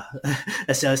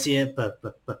associate, but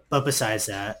besides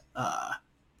that,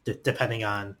 depending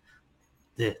on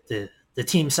the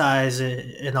team size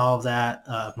and all of that,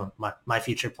 my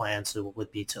future plans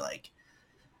would be to like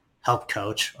help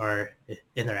coach or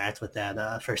interact with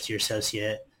that first year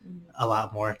associate a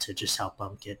lot more, to just help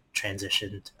them get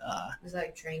transitioned. Is that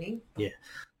like training? Yeah,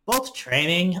 both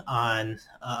training on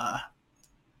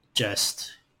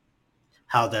just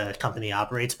how the company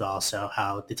operates, but also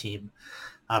how the team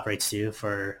operates too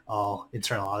for all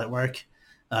internal audit work.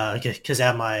 Because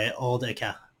at my old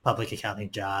public accounting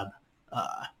job,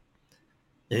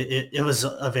 it was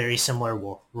a very similar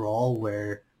role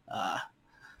where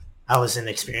I was an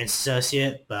experienced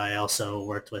associate, but I also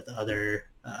worked with other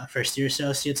first-year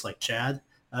associates like Chad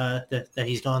that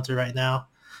he's going through right now.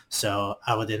 So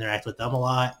I would interact with them a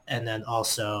lot. And then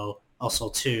also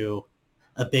too,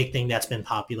 a big thing that's been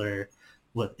popular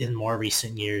in more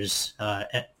recent years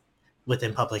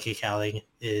within public accounting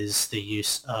is the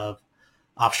use of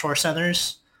offshore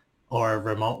centers or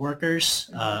remote workers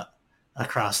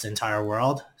across the entire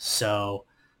world. So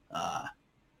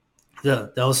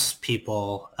those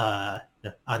people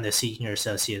on the senior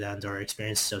associate end or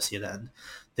experienced associate end,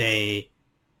 they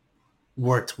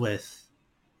worked with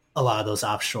a lot of those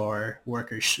offshore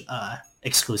workers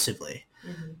exclusively.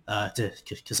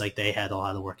 Because like they had a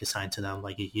lot of work assigned to them.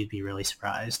 Like you'd be really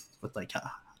surprised with like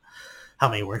how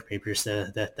many work papers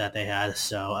that they had.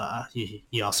 So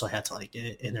you also had to like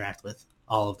interact with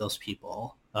all of those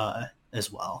people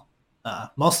as well,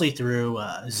 mostly through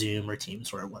Zoom or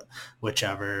Teams or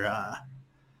whichever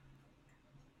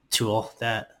tool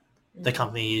that the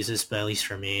company uses. But at least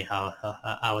for me,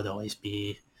 I would always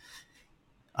be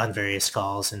on various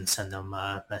calls and send them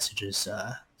messages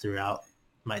throughout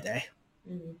my day.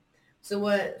 Mm-hmm. So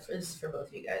this is for both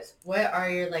of you guys, what are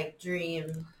your like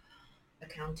dream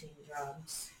accounting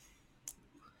jobs?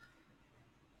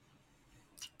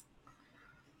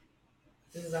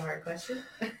 This is a hard question.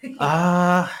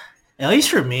 At least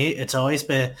for me, it's always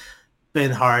been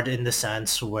hard in the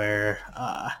sense where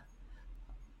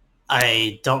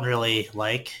I don't really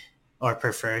like or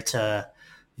prefer to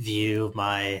view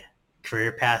my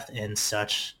career path in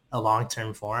such a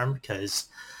long-term form, because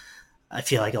I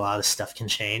feel like a lot of stuff can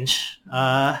change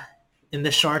in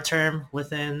the short term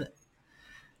within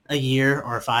a year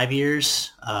or 5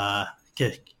 years.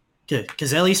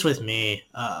 Because at least with me,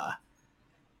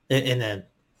 and then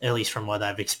at least from what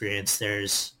I've experienced,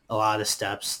 there's a lot of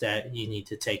steps that you need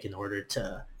to take in order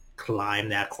to climb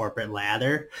that corporate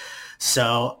ladder.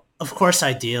 So of course,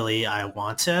 ideally, I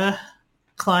want to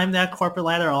climb that corporate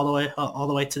ladder all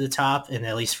the way to the top, and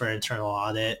at least for internal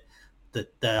audit,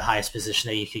 the highest position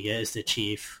that you could get is the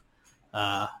chief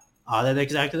audit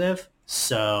executive.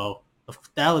 So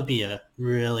that would be a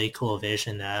really cool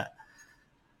vision that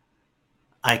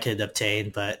I could obtain,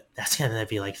 but that's going to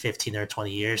be like 15 or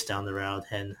 20 years down the road.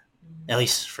 And at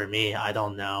least for me, I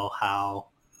don't know how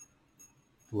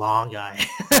long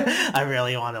I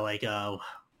really want to like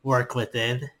work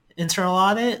within internal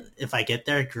audit. If I get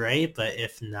there, great. But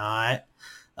if not,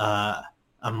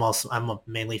 I'm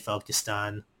mainly focused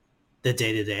on the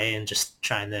day-to-day and just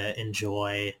trying to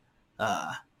enjoy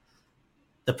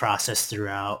the process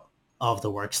throughout all of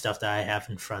the work stuff that I have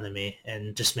in front of me,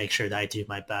 and just make sure that I do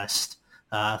my best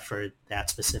for that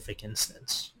specific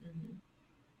instance. Mm-hmm.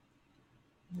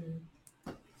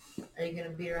 Mm-hmm. Are you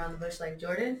going to beat around the bush like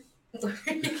Jordan? Or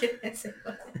are you gonna say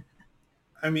what?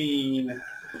 I mean,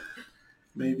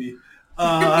 maybe.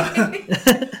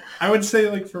 I would say,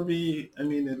 like, for me, I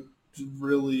mean, it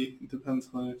really depends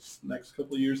on how the next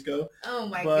couple of years go. Oh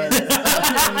my goodness.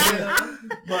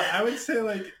 But I would say,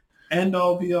 like, end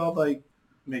all be all, like,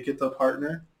 make it the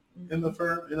partner in the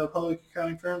firm, in a public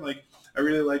accounting firm. Like, I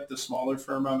really like the smaller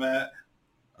firm I'm at.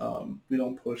 We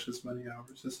don't push as many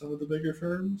hours as some of the bigger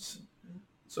firms.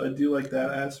 So I do like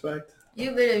that aspect.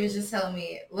 You literally was just telling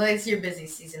me, well, it's your busy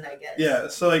season, I guess. Yeah,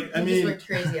 so, like, I mean... You just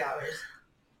work crazy hours.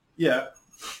 Yeah.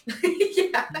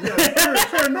 Yeah,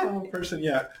 for a normal person,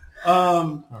 yeah.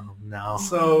 Oh, no.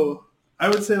 So I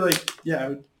would say, like, yeah, I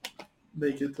would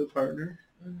make it the partner.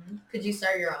 Mm-hmm. Could you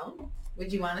start your own?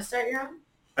 Would you want to start your own?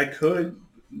 I could.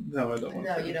 No, I don't want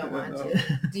No, to. you don't want No.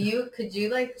 to. Could you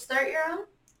like start your own?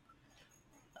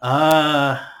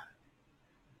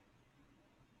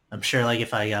 I'm sure like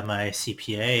if I got my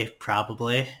CPA,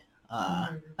 probably.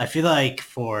 Mhm. I feel like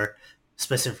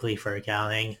specifically for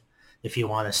accounting, if you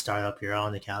want to start up your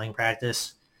own accounting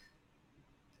practice,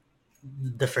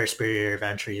 the first barrier of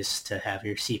entry is to have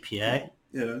your CPA.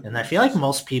 Yeah. And I feel like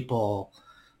most people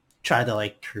try to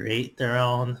like create their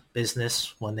own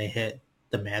business when they hit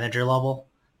the manager level.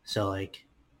 So like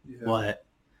Yeah. what,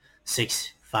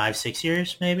 6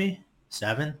 years, maybe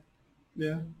 7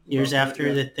 Yeah. years About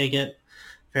after that, that they get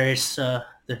various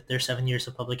their 7 years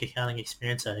of public accounting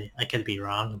experience. I could be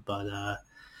wrong, but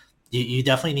you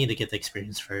definitely need to get the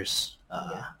experience first,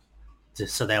 Yeah.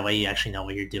 so that way you actually know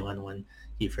what you're doing when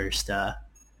you first Mhm.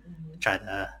 try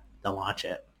to launch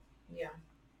it. Yeah.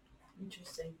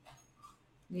 Interesting.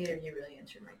 Neither of you really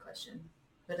answered my question,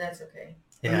 but that's okay.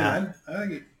 Yeah. I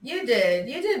think You did.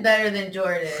 You did better than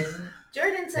Jordan.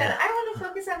 Jordan said, Yeah. "I want to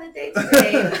focus on the day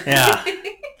today." Yeah.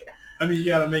 I mean, you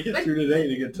got to make it But through today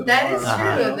to get to That is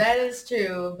tomorrow. true. Uh-huh. That is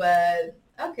true. But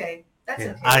okay, that's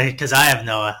Yeah. okay. Because I have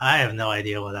no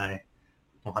idea what I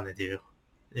want to do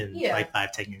in Yeah. like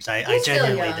 5-10 years. I You're still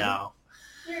genuinely young. don't.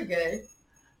 You're good.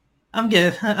 I'm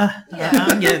good. Yeah.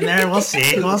 I'm getting there. We'll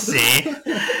see. We'll see.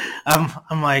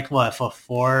 I'm like what, for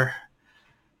 4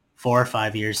 or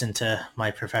 5 years into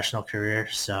my professional career,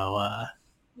 so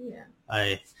Yeah.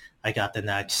 I got the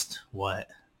next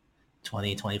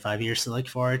 25 years to look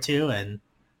forward to, and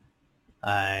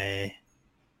I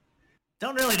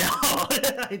don't really know.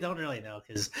 I don't really know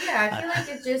because Yeah. I feel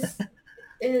like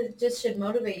it just should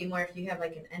motivate you more if you have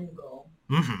like an end goal.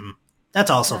 that's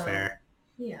also So- fair.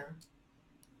 Yeah.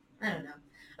 I don't know.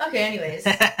 Okay. Anyways,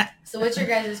 so what's your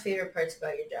guys' favorite parts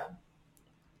about your job?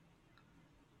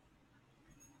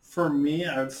 For me,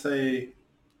 I would say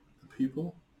the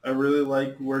people. I really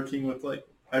like working with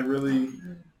I really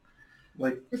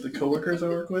like the coworkers I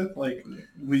work with. Like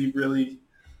we really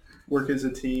work as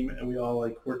a team and we all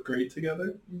like work great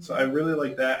together. So I really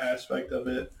like that aspect of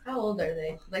it. How old are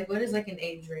they? Like, what is like an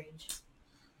age range?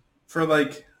 For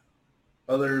like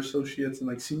other associates and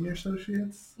like senior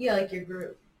associates. Yeah, like your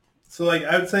group. So like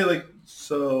I would say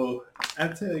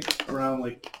around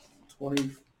like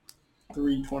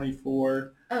 23,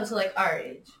 24. Oh, so like our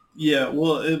age. Yeah,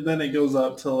 well then it goes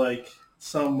up to like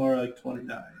some more like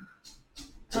 29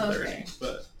 to 30. Okay.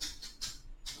 But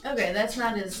Okay, that's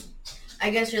not as. I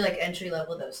guess you're like entry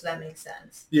level though, so that makes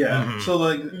sense. yeah, Mhm. so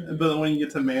like, Mhm. but when you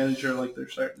get to manager, like they're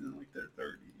starting in like their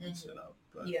 30s, Mhm. you know.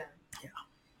 But Yeah.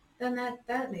 Then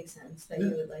that makes sense that Yeah.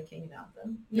 you would like hanging out with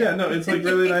them. yeah, no, it's like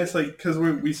really nice, like because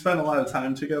we spend a lot of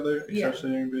time together, Yeah.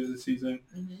 especially during busy season.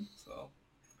 hmm So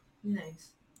Nice.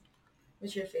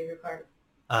 What's your favorite part?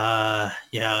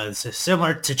 Yeah, it's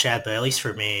similar to Chad, but at least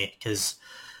for me, because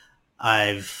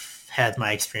I've had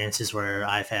my experiences where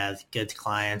I've had good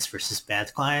clients versus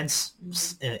bad clients,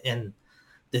 and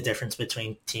the difference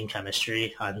between team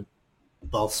chemistry on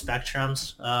both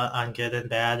spectrums, on good and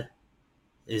bad,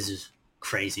 is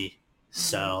crazy.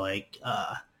 So like,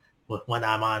 when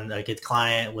I'm on a good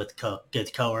client with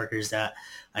good coworkers that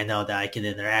I know that I can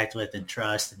interact with and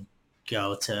trust and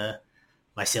go to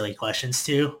my silly questions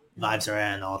to, vibes are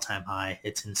at an all-time high.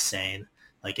 It's insane.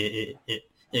 Like it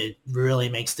really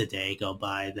makes the day go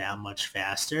by that much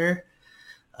faster.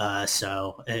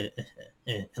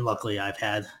 And luckily I've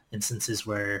had instances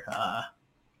where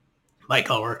my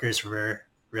coworkers were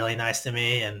really nice to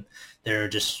me and they're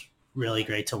just really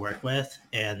great to work with.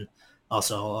 And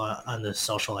also on the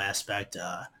social aspect,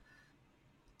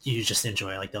 you just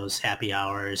enjoy like those happy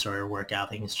hours or work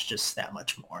outings just that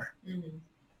much more. Mm-hmm.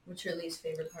 What's your least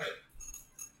favorite part?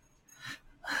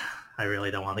 I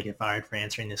really don't want to get fired for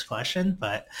answering this question,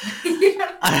 but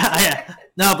Yeah.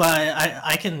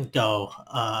 I can go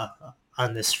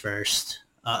on this first,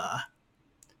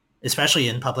 especially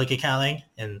in public accounting,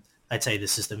 and I'd say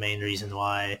this is the main reason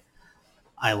why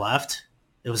I left.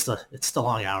 It's the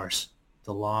long hours,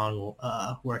 the long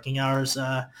working hours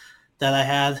that I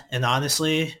had, and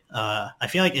honestly, I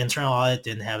feel like internal audit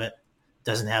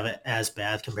doesn't have it as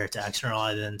bad compared to external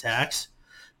audit and tax,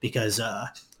 because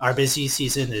our busy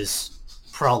season is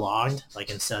prolonged. Like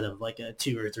instead of like a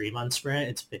 2 or 3 month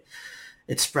sprint,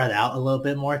 it's spread out a little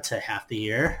bit more to half the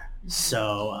year.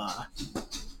 So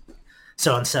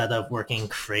instead of working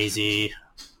crazy,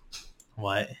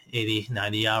 80,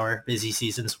 90 hour busy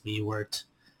seasons, we worked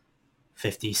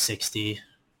 50, 60,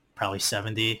 probably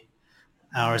 70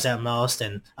 hours at most.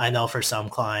 And I know for some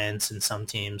clients and some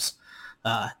teams,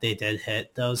 they did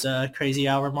hit those crazy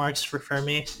hour marks for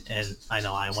me. And I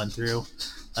know I went through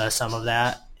some of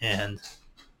that. And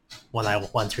when I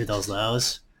went through those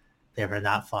lows, they were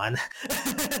not fun.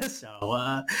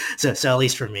 So at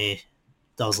least for me,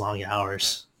 those long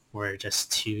hours were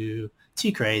just too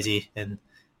crazy, and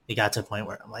it got to a point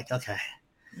where I'm like, okay,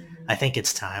 I think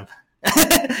it's time.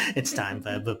 It's time,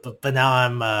 but now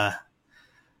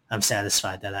I'm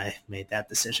satisfied that I made that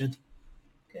decision.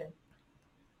 Good.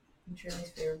 What's your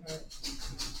least favorite part?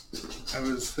 I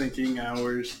was thinking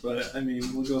hours, but I mean,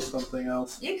 we'll go something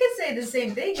else. You could say the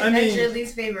same thing, I and that's mean- your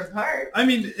least favorite part. I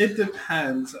mean, it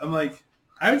depends. I'm like,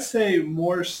 I would say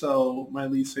more so my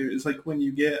least favorite is like when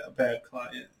you get a bad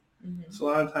client. Mm-hmm. So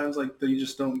a lot of times, like, they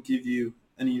just don't give you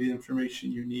any of the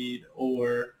information you need,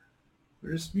 or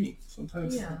they're just mean.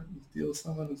 Sometimes Yeah. you deal with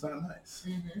someone who's not nice.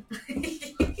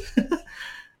 Mm-hmm.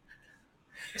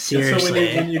 Seriously.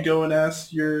 And so when you go and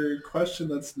ask your question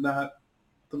that's not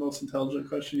the most intelligent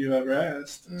question you've ever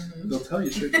asked, Mm-hmm. they'll tell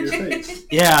you straight to your face.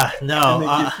 Yeah, And no.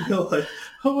 make you feel like,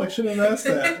 oh, I shouldn't have asked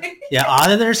that. Yeah,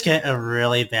 auditors get a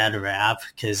really bad rap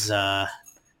because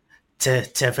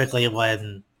typically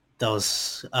when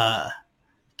those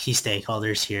key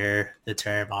stakeholders hear the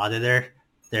term auditor,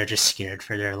 they're just scared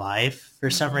for their life for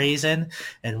some reason,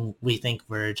 and we think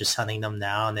we're just hunting them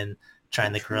down and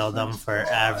trying to grill them for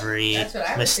every That's what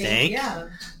I would mistake. think, yeah.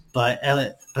 But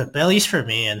at least for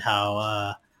me and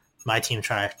how my team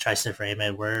tries to frame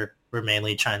it, we're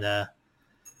mainly trying to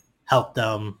help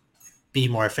them be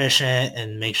more efficient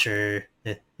and make sure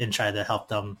and try to help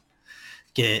them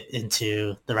get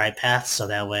into the right path, so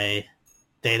that way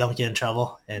they don't get in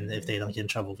trouble, and if they don't get in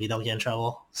trouble, we don't get in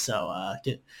trouble. So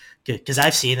good, because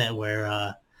I've seen it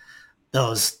where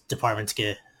those departments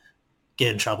get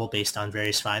in trouble based on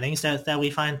various findings that we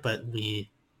find, but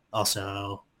we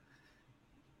also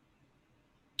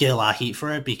get a lot of heat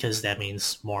for it because that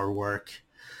means more work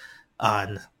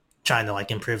on trying to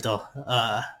like improve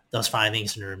those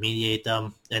findings and remediate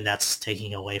them, and that's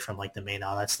taking away from like the main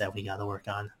audits that we got to work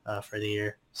on for the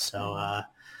year. So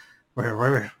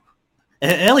we're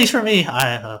at least for me,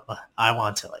 I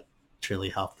want to like truly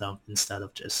help them instead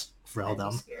of just grill I'd be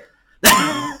them.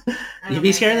 scared. You'd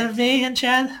be scared of me and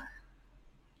Chad?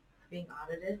 Being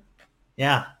audited?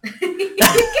 Yeah.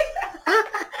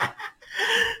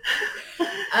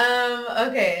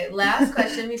 Okay, last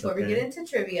question before we Okay. get into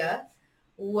trivia.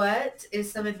 What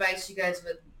is some advice you guys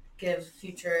would give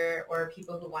future or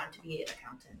people who want to be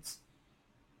accountants?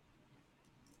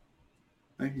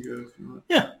 I can go if you want.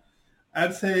 Yeah.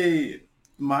 I'd say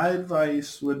my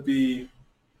advice would be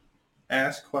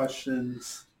ask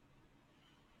questions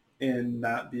and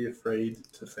not be afraid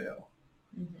to fail.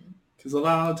 Mm-hmm. Because a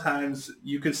lot of times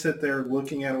you could sit there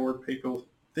looking at a work paper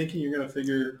thinking you're going to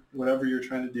figure whatever you're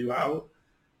trying to do out,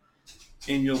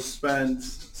 and you'll spend,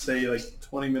 say, like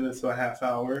 20 minutes to a half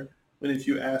hour, when if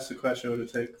you ask the question, it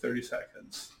would take 30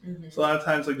 seconds. Mm-hmm. So a lot of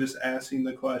times, like, just asking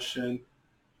the question,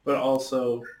 but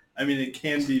also, I mean, it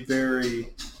can be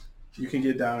very, you can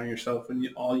get down on yourself when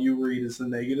all you read is the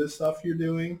negative stuff you're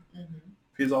doing. Mm-hmm.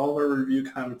 Because all of our review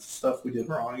comments is stuff we did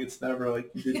wrong. It's never like,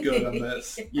 you did good on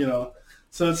this, you know.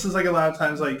 So it's just like a lot of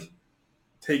times, like,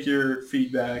 take your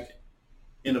feedback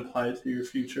and apply it to your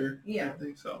future. Yeah. I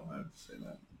think so. I would say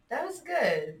that. That was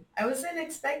good. I wasn't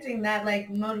expecting that like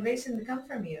motivation to come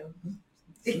from you.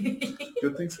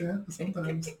 Good things can happen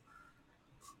sometimes.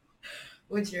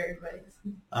 What's your advice?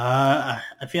 I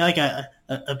feel like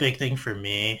a big thing for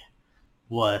me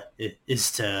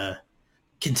is to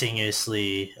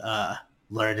continuously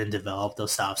learn and develop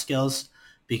those soft skills,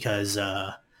 because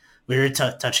we were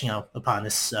touching upon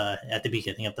this at the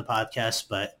beginning of the podcast,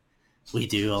 but we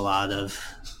do a lot of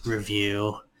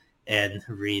review and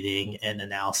reading and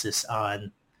analysis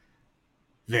on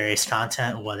various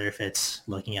content, whether if it's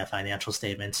looking at financial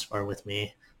statements or with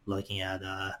me looking at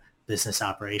business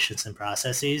operations and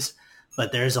processes.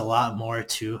 But there's a lot more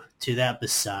to that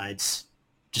besides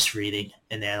just reading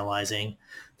and analyzing.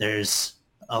 There's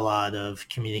a lot of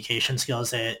communication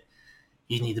skills that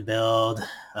you need to build,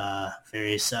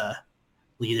 various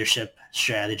leadership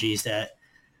strategies that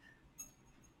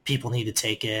people need to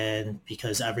take in,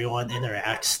 because everyone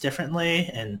interacts differently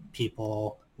and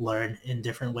people learn in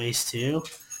different ways too.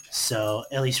 So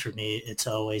at least for me, it's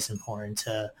always important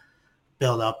to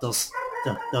build up those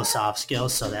soft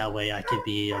skills, so that way I could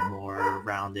be a more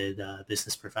rounded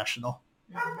business professional.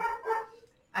 Mhm.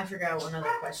 I forgot one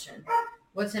other question.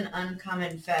 What's an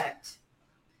uncommon fact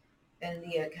in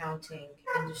the accounting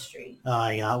industry? Oh,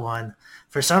 I got one.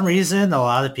 For some reason, a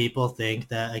lot of people think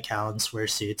that accountants wear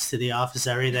suits to the office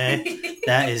every day.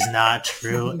 That is not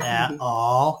true at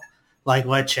all. Like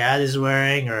what Chad is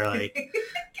wearing, or like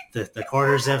the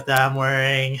quarter zip that I'm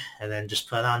wearing, and then just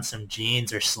put on some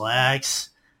jeans or slacks.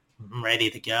 I'm ready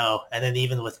to go. And then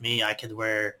even with me, I could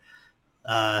wear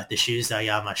the shoes that I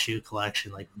got in my shoe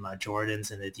collection, like my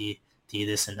Jordans and the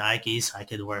Adidas and Nikes. I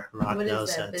could rock What those.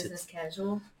 is that? Business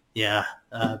casual? Yeah,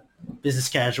 business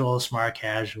casual, smart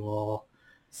casual,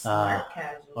 Smart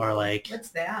casual. or like What's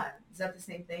that? Is that the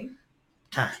same thing?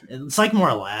 it's like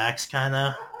more lax, kind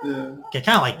of. Yeah. Kind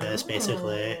of like this,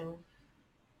 basically. Oh.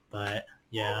 But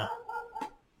yeah,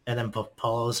 and then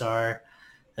polos are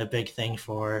a big thing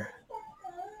for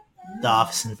the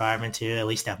office environment too. At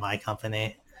least at my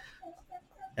company.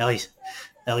 At least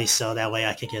so that way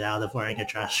I could get out of wearing a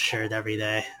dress shirt every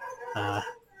day. That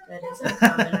is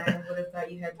uncommon. I would have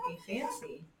thought you had to be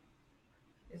fancy.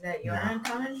 Is that your No.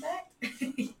 uncommon fact?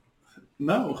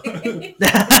 No. Do you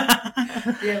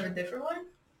have a different one?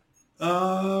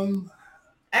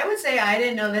 I would say I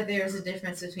didn't know that there was a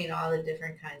difference between all the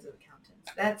different kinds of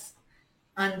accountants. That's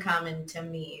uncommon to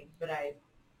me, but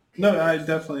No, I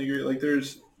definitely agree. Like,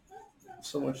 there's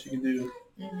so much you can do,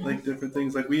 Mhm. like different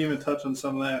things. Like, we even touch on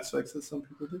some of the aspects that some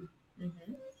people do.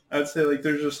 Mhm. I'd say like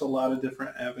there's just a lot of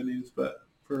different avenues, but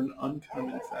for an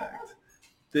uncommon fact,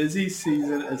 busy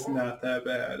season is not that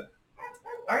bad.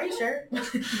 Are you sure?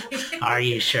 Are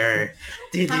you sure?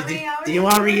 Do How many hours you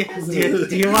want do you work this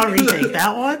do you want to retake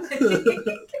that one?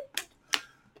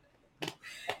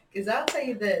 Because I'll tell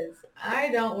you this, I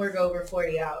don't work over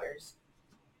 40 hours.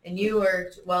 And you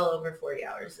worked well over 40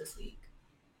 hours this week.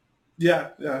 Yeah,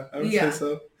 I would Yeah. say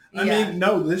so. I Yeah. mean,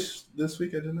 no, this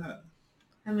week I did not.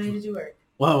 How many did you work?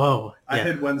 Whoa. I Yeah.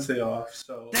 had Wednesday off,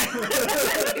 so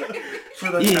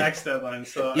for the Yeah. tax deadline.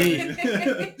 So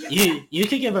You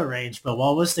could give a range, but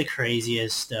what was the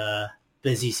craziest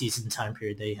busy season time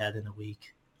period they had in a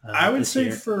week? I would this say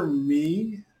year? for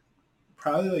me,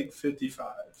 probably like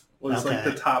 55 was like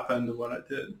Okay. the top end of what I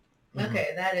did. Okay,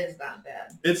 that is not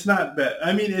bad. It's not bad.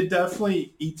 I mean, it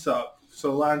definitely eats up.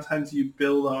 So a lot of times you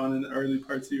build on in the early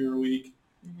parts of your week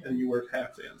Mhm. and you work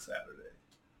half day on Saturday.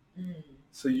 Mm.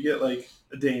 So you get like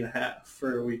a day and a half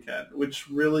for a weekend, which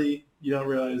really you don't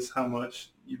realize how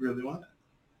much you really want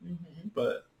it. Mhm.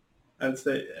 But I'd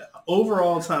say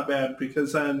overall it's not bad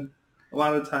because then a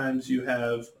lot of times you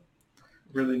have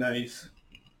really nice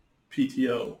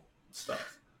PTO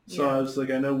stuff. So Yeah. I was like,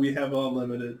 I know we have an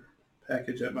unlimited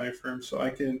package at my firm, so I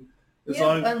can as You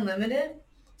have long. unlimited?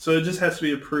 So it just has to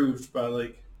be approved by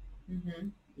like Mm-hmm.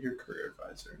 your career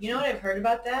advisor. You know what I've heard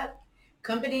about that?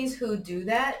 Companies who do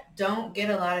that don't get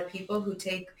a lot of people who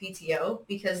take PTO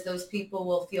because those people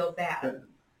will feel bad.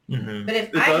 Mhm. But if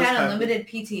It I does had happen. unlimited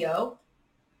PTO,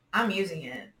 I'm using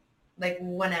it like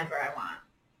whenever I want.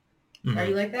 Mhm. Are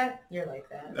you like that? You're like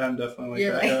that. I'm definitely like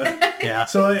You're that. Yeah. like Yeah.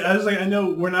 So I was like, I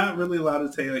know we're not really allowed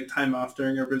to take like time off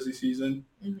during our busy season.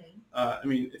 Mhm. I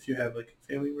mean, if you have like a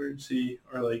family emergency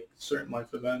or like certain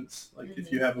life events, like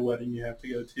if you have a wedding you have to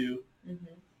go to, Mhm.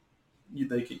 you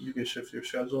can shift your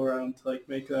schedule around to like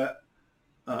make that.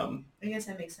 I guess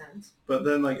that makes sense. But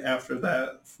then like after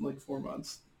that, like 4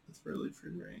 months, it's really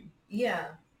free reign. Yeah,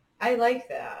 I like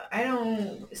that. I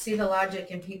don't see the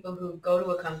logic in people who go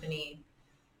to a company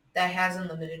that has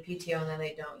unlimited PTO and then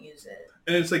they don't use it.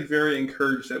 And it's like very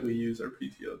encouraged that we use our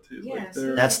PTO too. Yeah, Like so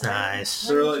they're That's why- nice.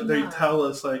 why they're would like you they not? tell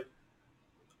us like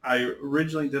I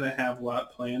originally didn't have a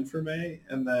lot planned for May,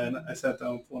 and then I sat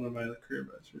down with one of my career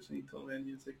advisors, and he told me I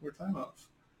need to take more time off,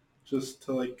 just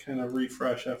to like kind of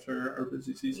refresh after our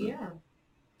busy season. Yeah,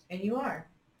 and you are.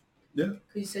 Yeah.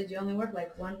 Because you said you only work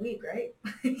like 1 week, right?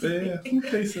 Yeah.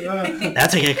 Okay, so,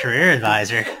 That's a good career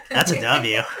advisor. That's a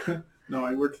W. no,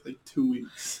 I worked like 2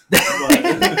 weeks. But,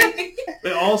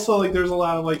 but also, like, there's a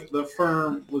lot of like the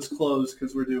firm was closed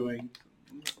because we're doing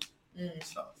Mm,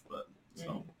 stuff, but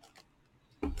so.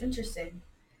 interesting.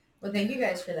 Well, thank you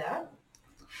guys for that.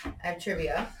 I have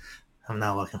trivia. I'm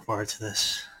not looking forward to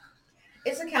this.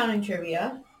 It's accounting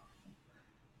trivia.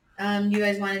 You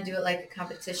guys want to do it like a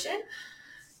competition,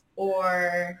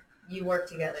 or you work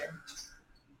together?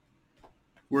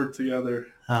 Work together.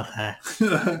 Okay,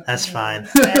 All that's fine.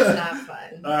 That's not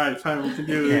fun. right, fine. We can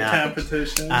do Yeah. a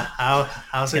competition. I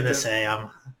was gonna say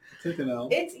Take an L.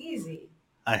 It's easy.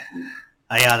 I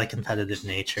got a competitive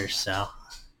nature, so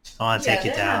I want to take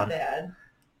you they're not down. bad.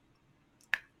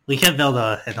 We can build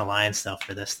an alliance though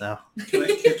for this though. Can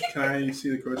I see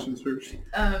the questions first?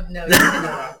 No, you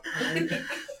cannot.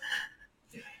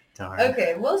 Darn.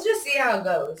 Okay, we'll just see how it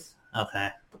goes. Okay.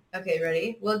 Okay,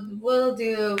 ready? We'll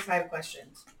do 5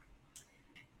 questions.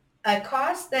 A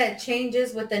cost that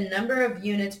changes with the number of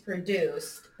units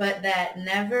produced, but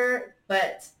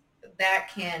that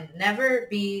can never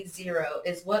be zero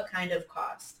is what kind of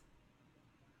cost?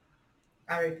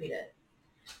 I'll repeat it.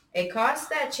 A cost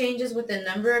that changes with the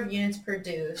number of units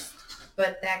produced,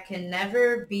 but that can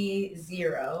never be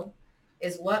zero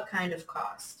is what kind of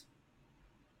cost?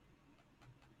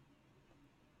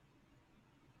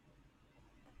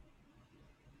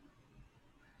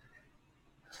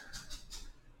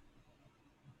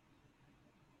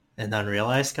 An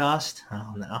unrealized cost? I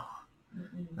don't know.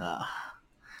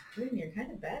 Dude, you're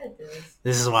kind of bad at this.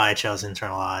 This is why I chose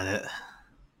internal audit.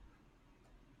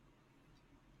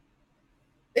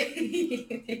 Do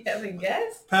you have a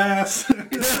guess? Pass.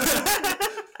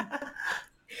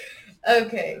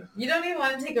 Okay. You don't even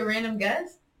want to take a random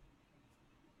guess?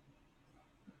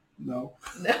 No.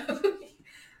 No.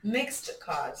 Mixed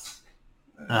cost.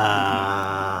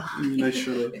 I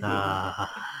should have.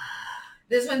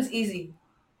 This one's easy.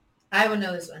 I would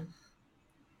know this one.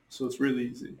 So it's really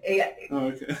easy. Yeah.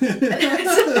 Oh, okay.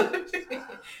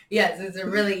 Yes, it's a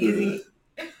really easy.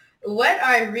 What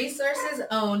are resources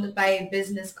owned by a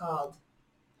business called?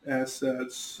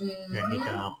 Assets. There you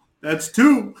go. That's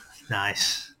 2.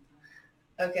 Nice.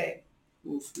 Okay.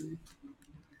 We'll see.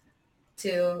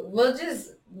 2. We'll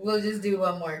just do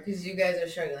one more because you guys are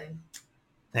struggling.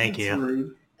 Thank That's you.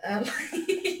 Rude.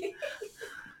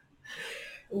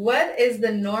 What is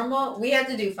the normal? We have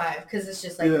to do 5 because it's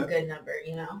just like a good number,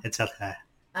 you know. It's okay.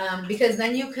 Because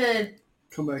then you could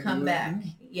Come back.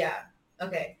 Yeah.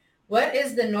 Okay. What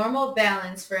is the normal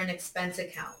balance for an expense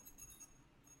account?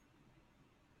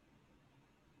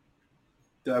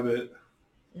 Debit.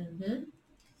 Mm-hmm.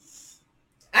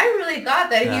 I really thought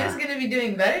that he was going to be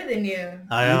doing better than you.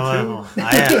 I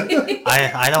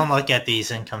don't look at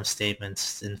these income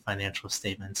statements and financial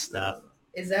statement stuff.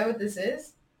 Is that what this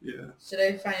is? Yeah. Should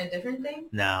I find a different thing?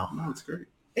 No. No, it's great.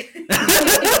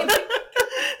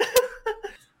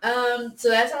 So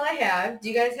that's all I have. Do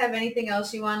you guys have anything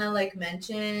else you want to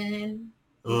mention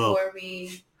before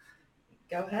we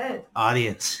go ahead?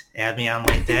 Audience, add me on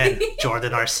LinkedIn,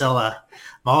 Jordan Arcilla.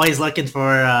 I'm always looking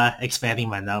for expanding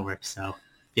my network, so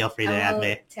feel free to add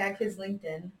me. Tag his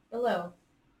LinkedIn below.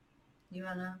 You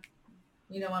don't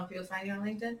want people to find you on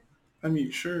LinkedIn? I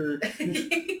mean, sure.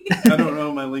 I don't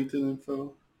know my LinkedIn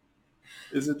info.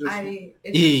 Is it just...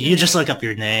 You just look up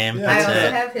your name. Yeah, I That's also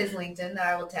it. have his LinkedIn that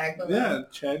I will tag below. Yeah,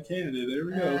 Chad Kennedy. There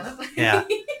we go. Yeah.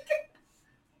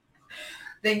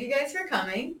 Thank you guys for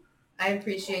coming. I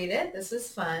appreciate it. This was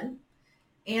fun.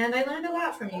 And I learned a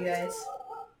lot from you guys.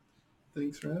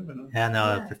 Thanks for having us. Yeah, no,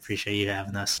 Yes. I appreciate you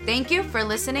having us. Thank you for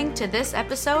listening to this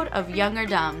episode of Young or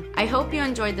Dumb. I hope you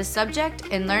enjoyed the subject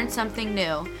and learned something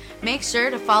new. Make sure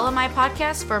to follow my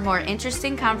podcast for more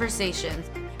interesting conversations.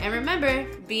 And remember,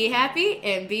 be happy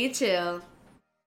and be chill.